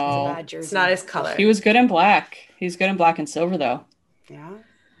 No. It's a bad jersey. It's not his color. He was good in black. He's good in black and silver, though. Yeah.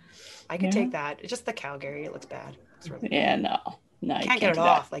 I could take that. It's just the Calgary. It looks bad. It's really bad. No, you can't get it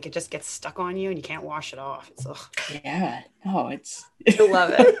off. Like, it just gets stuck on you and you can't wash it off. It's yeah. No, it's... I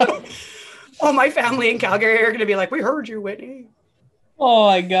love it. Oh, my family in Calgary are going to be like, we heard you, Whitney. Oh,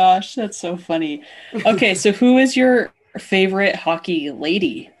 my gosh. That's so funny. Okay, so who is your favorite hockey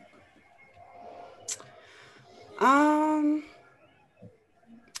lady? I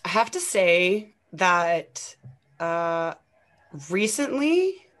have to say that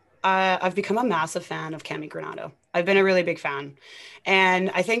recently I've become a massive fan of Cami Granado. I've been a really big fan.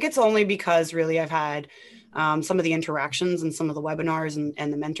 And I think it's only because really I've had some of the interactions and some of the webinars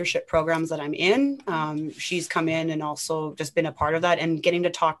and the mentorship programs that I'm in. She's come in and also just been a part of that, and getting to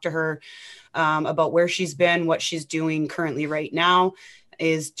talk to her about where she's been, what she's doing currently right now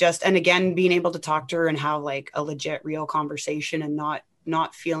is just, and again, being able to talk to her and have like a legit real conversation and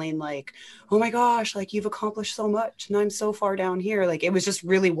not feeling like, oh my gosh, like you've accomplished so much and I'm so far down here. Like, it was just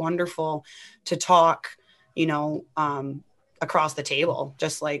really wonderful to talk across the table,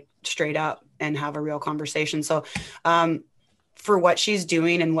 just like straight up, and have a real conversation. So for what she's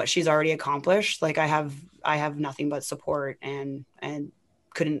doing and what she's already accomplished, like I have nothing but support, and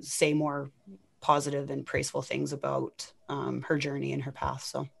couldn't say more positive and praiseful things about her journey and her path.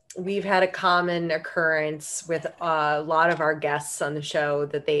 So we've had a common occurrence with a lot of our guests on the show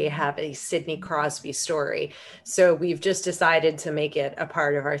that they have a Sidney Crosby story. So we've just decided to make it a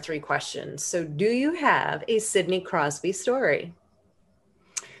part of our 3 questions. So do you have a Sidney Crosby story?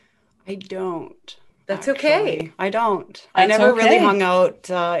 I don't. That's actually. okay. I don't. That's I never okay. really hung out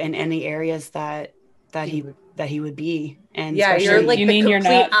in any areas that he would be. And yeah, you're especially- like You the mean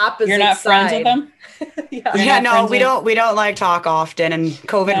complete opposite you're not friends with side. them? Yeah. yeah, not no, friends we don't like talk often, and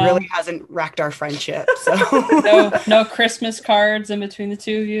COVID No. really hasn't wrecked our friendship. So No Christmas cards in between the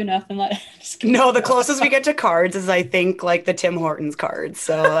two of you, nothing like. Just kidding. no, the closest we get to cards is I think like the Tim Hortons cards.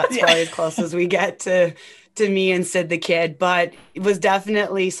 So that's Yeah. probably as close as we get to me and Sid the Kid. But it was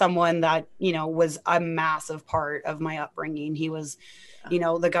definitely someone that, was a massive part of my upbringing. He was,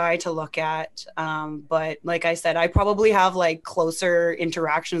 the guy to look at. But like I said, I probably have like closer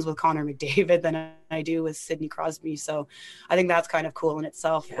interactions with Connor McDavid than I do with Sidney Crosby. So I think that's kind of cool in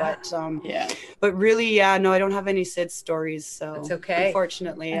itself. Yeah. Yeah, But really, no, I don't have any Sid stories. So That's okay.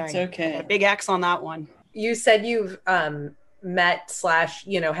 Unfortunately, that's I okay. got a big X on that one. You said you've met /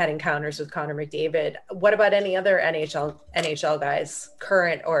 had encounters with Connor McDavid. What about any other NHL guys,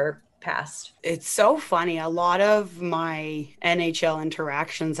 current or past? It's so funny. A lot of my NHL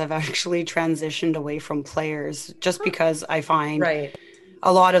interactions have actually transitioned away from players, just because I find Right.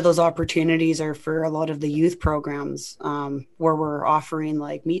 a lot of those opportunities are for a lot of the youth programs, where we're offering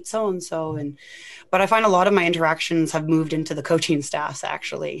like meet so and so, but I find a lot of my interactions have moved into the coaching staffs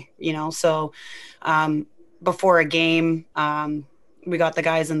actually. So before a game, we got the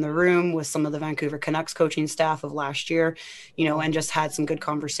guys in the room with some of the Vancouver Canucks coaching staff of last year, and just had some good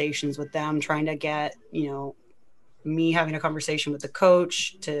conversations with them, trying to get, me having a conversation with the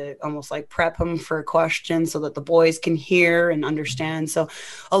coach to almost like prep him for a question so that the boys can hear and understand. So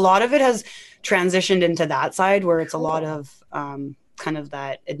a lot of it has transitioned into that side, where it's a lot of kind of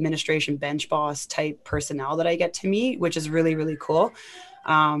that administration bench boss type personnel that I get to meet, which is really, really cool.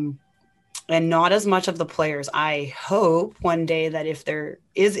 And not as much of the players. I hope one day that if there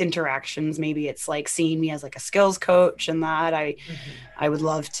is interactions, maybe it's like seeing me as like a skills coach, and that I would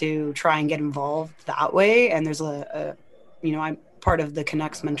love to try and get involved that way. And there's I'm part of the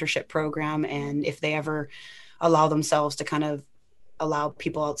Canucks mentorship program. And if they ever allow themselves to kind of allow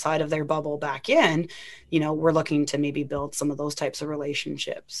people outside of their bubble back in, we're looking to maybe build some of those types of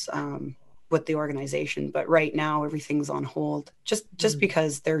relationships with the organization. But right now everything's on hold just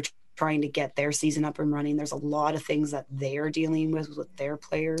because they're trying to get their season up and running. There's a lot of things that they're dealing with their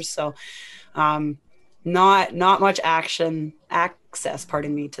players. So not much access,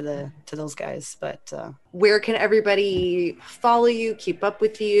 pardon me, to those guys. But where can everybody follow you, keep up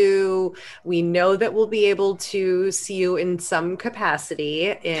with you? We know that we'll be able to see you in some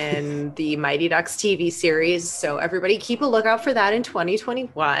capacity in the Mighty Ducks TV series. So everybody keep a lookout for that in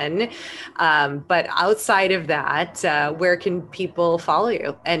 2021. But outside of that, where can people follow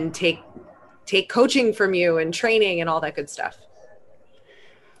you and take coaching from you and training and all that good stuff?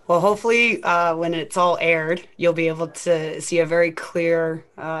 Well, hopefully when it's all aired, you'll be able to see a very clear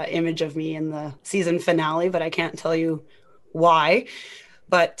image of me in the season finale, but I can't tell you why.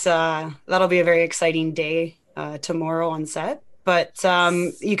 But that'll be a very exciting day tomorrow on set. But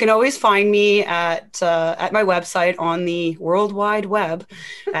you can always find me at my website on the World Wide Web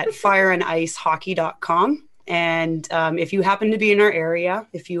at fireandicehockey.com. And if you happen to be in our area,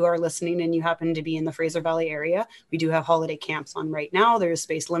 if you are listening and you happen to be in the Fraser Valley area, we do have holiday camps on right now. There's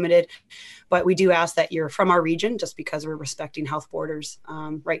space limited, but we do ask that you're from our region, just because we're respecting health borders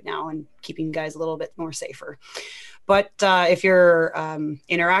right now and keeping you guys a little bit more safer. But if you're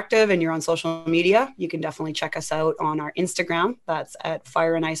interactive and you're on social media, you can definitely check us out on our Instagram. That's at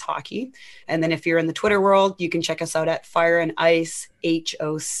Fire and Ice Hockey. And then if you're in the Twitter world, you can check us out at Fire and Ice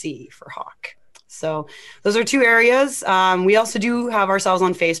HOC for Hawk. So those are 2 areas. We also do have ourselves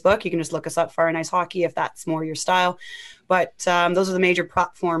on Facebook. You can just look us up, Fire and Ice Hockey, if that's more your style. But those are the major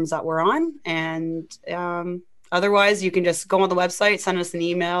platforms that we're on. And otherwise, you can just go on the website, send us an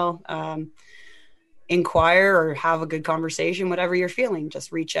email, inquire, or have a good conversation, whatever you're feeling.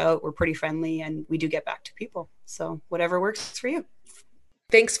 Just reach out. We're pretty friendly, and we do get back to people. So whatever works for you.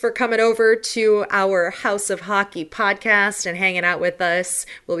 Thanks for coming over to our House of Hockey podcast and hanging out with us.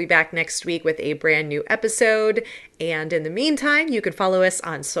 We'll be back next week with a brand new episode. And in the meantime, you can follow us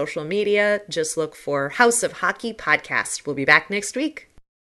on social media. Just look for House of Hockey podcast. We'll be back next week.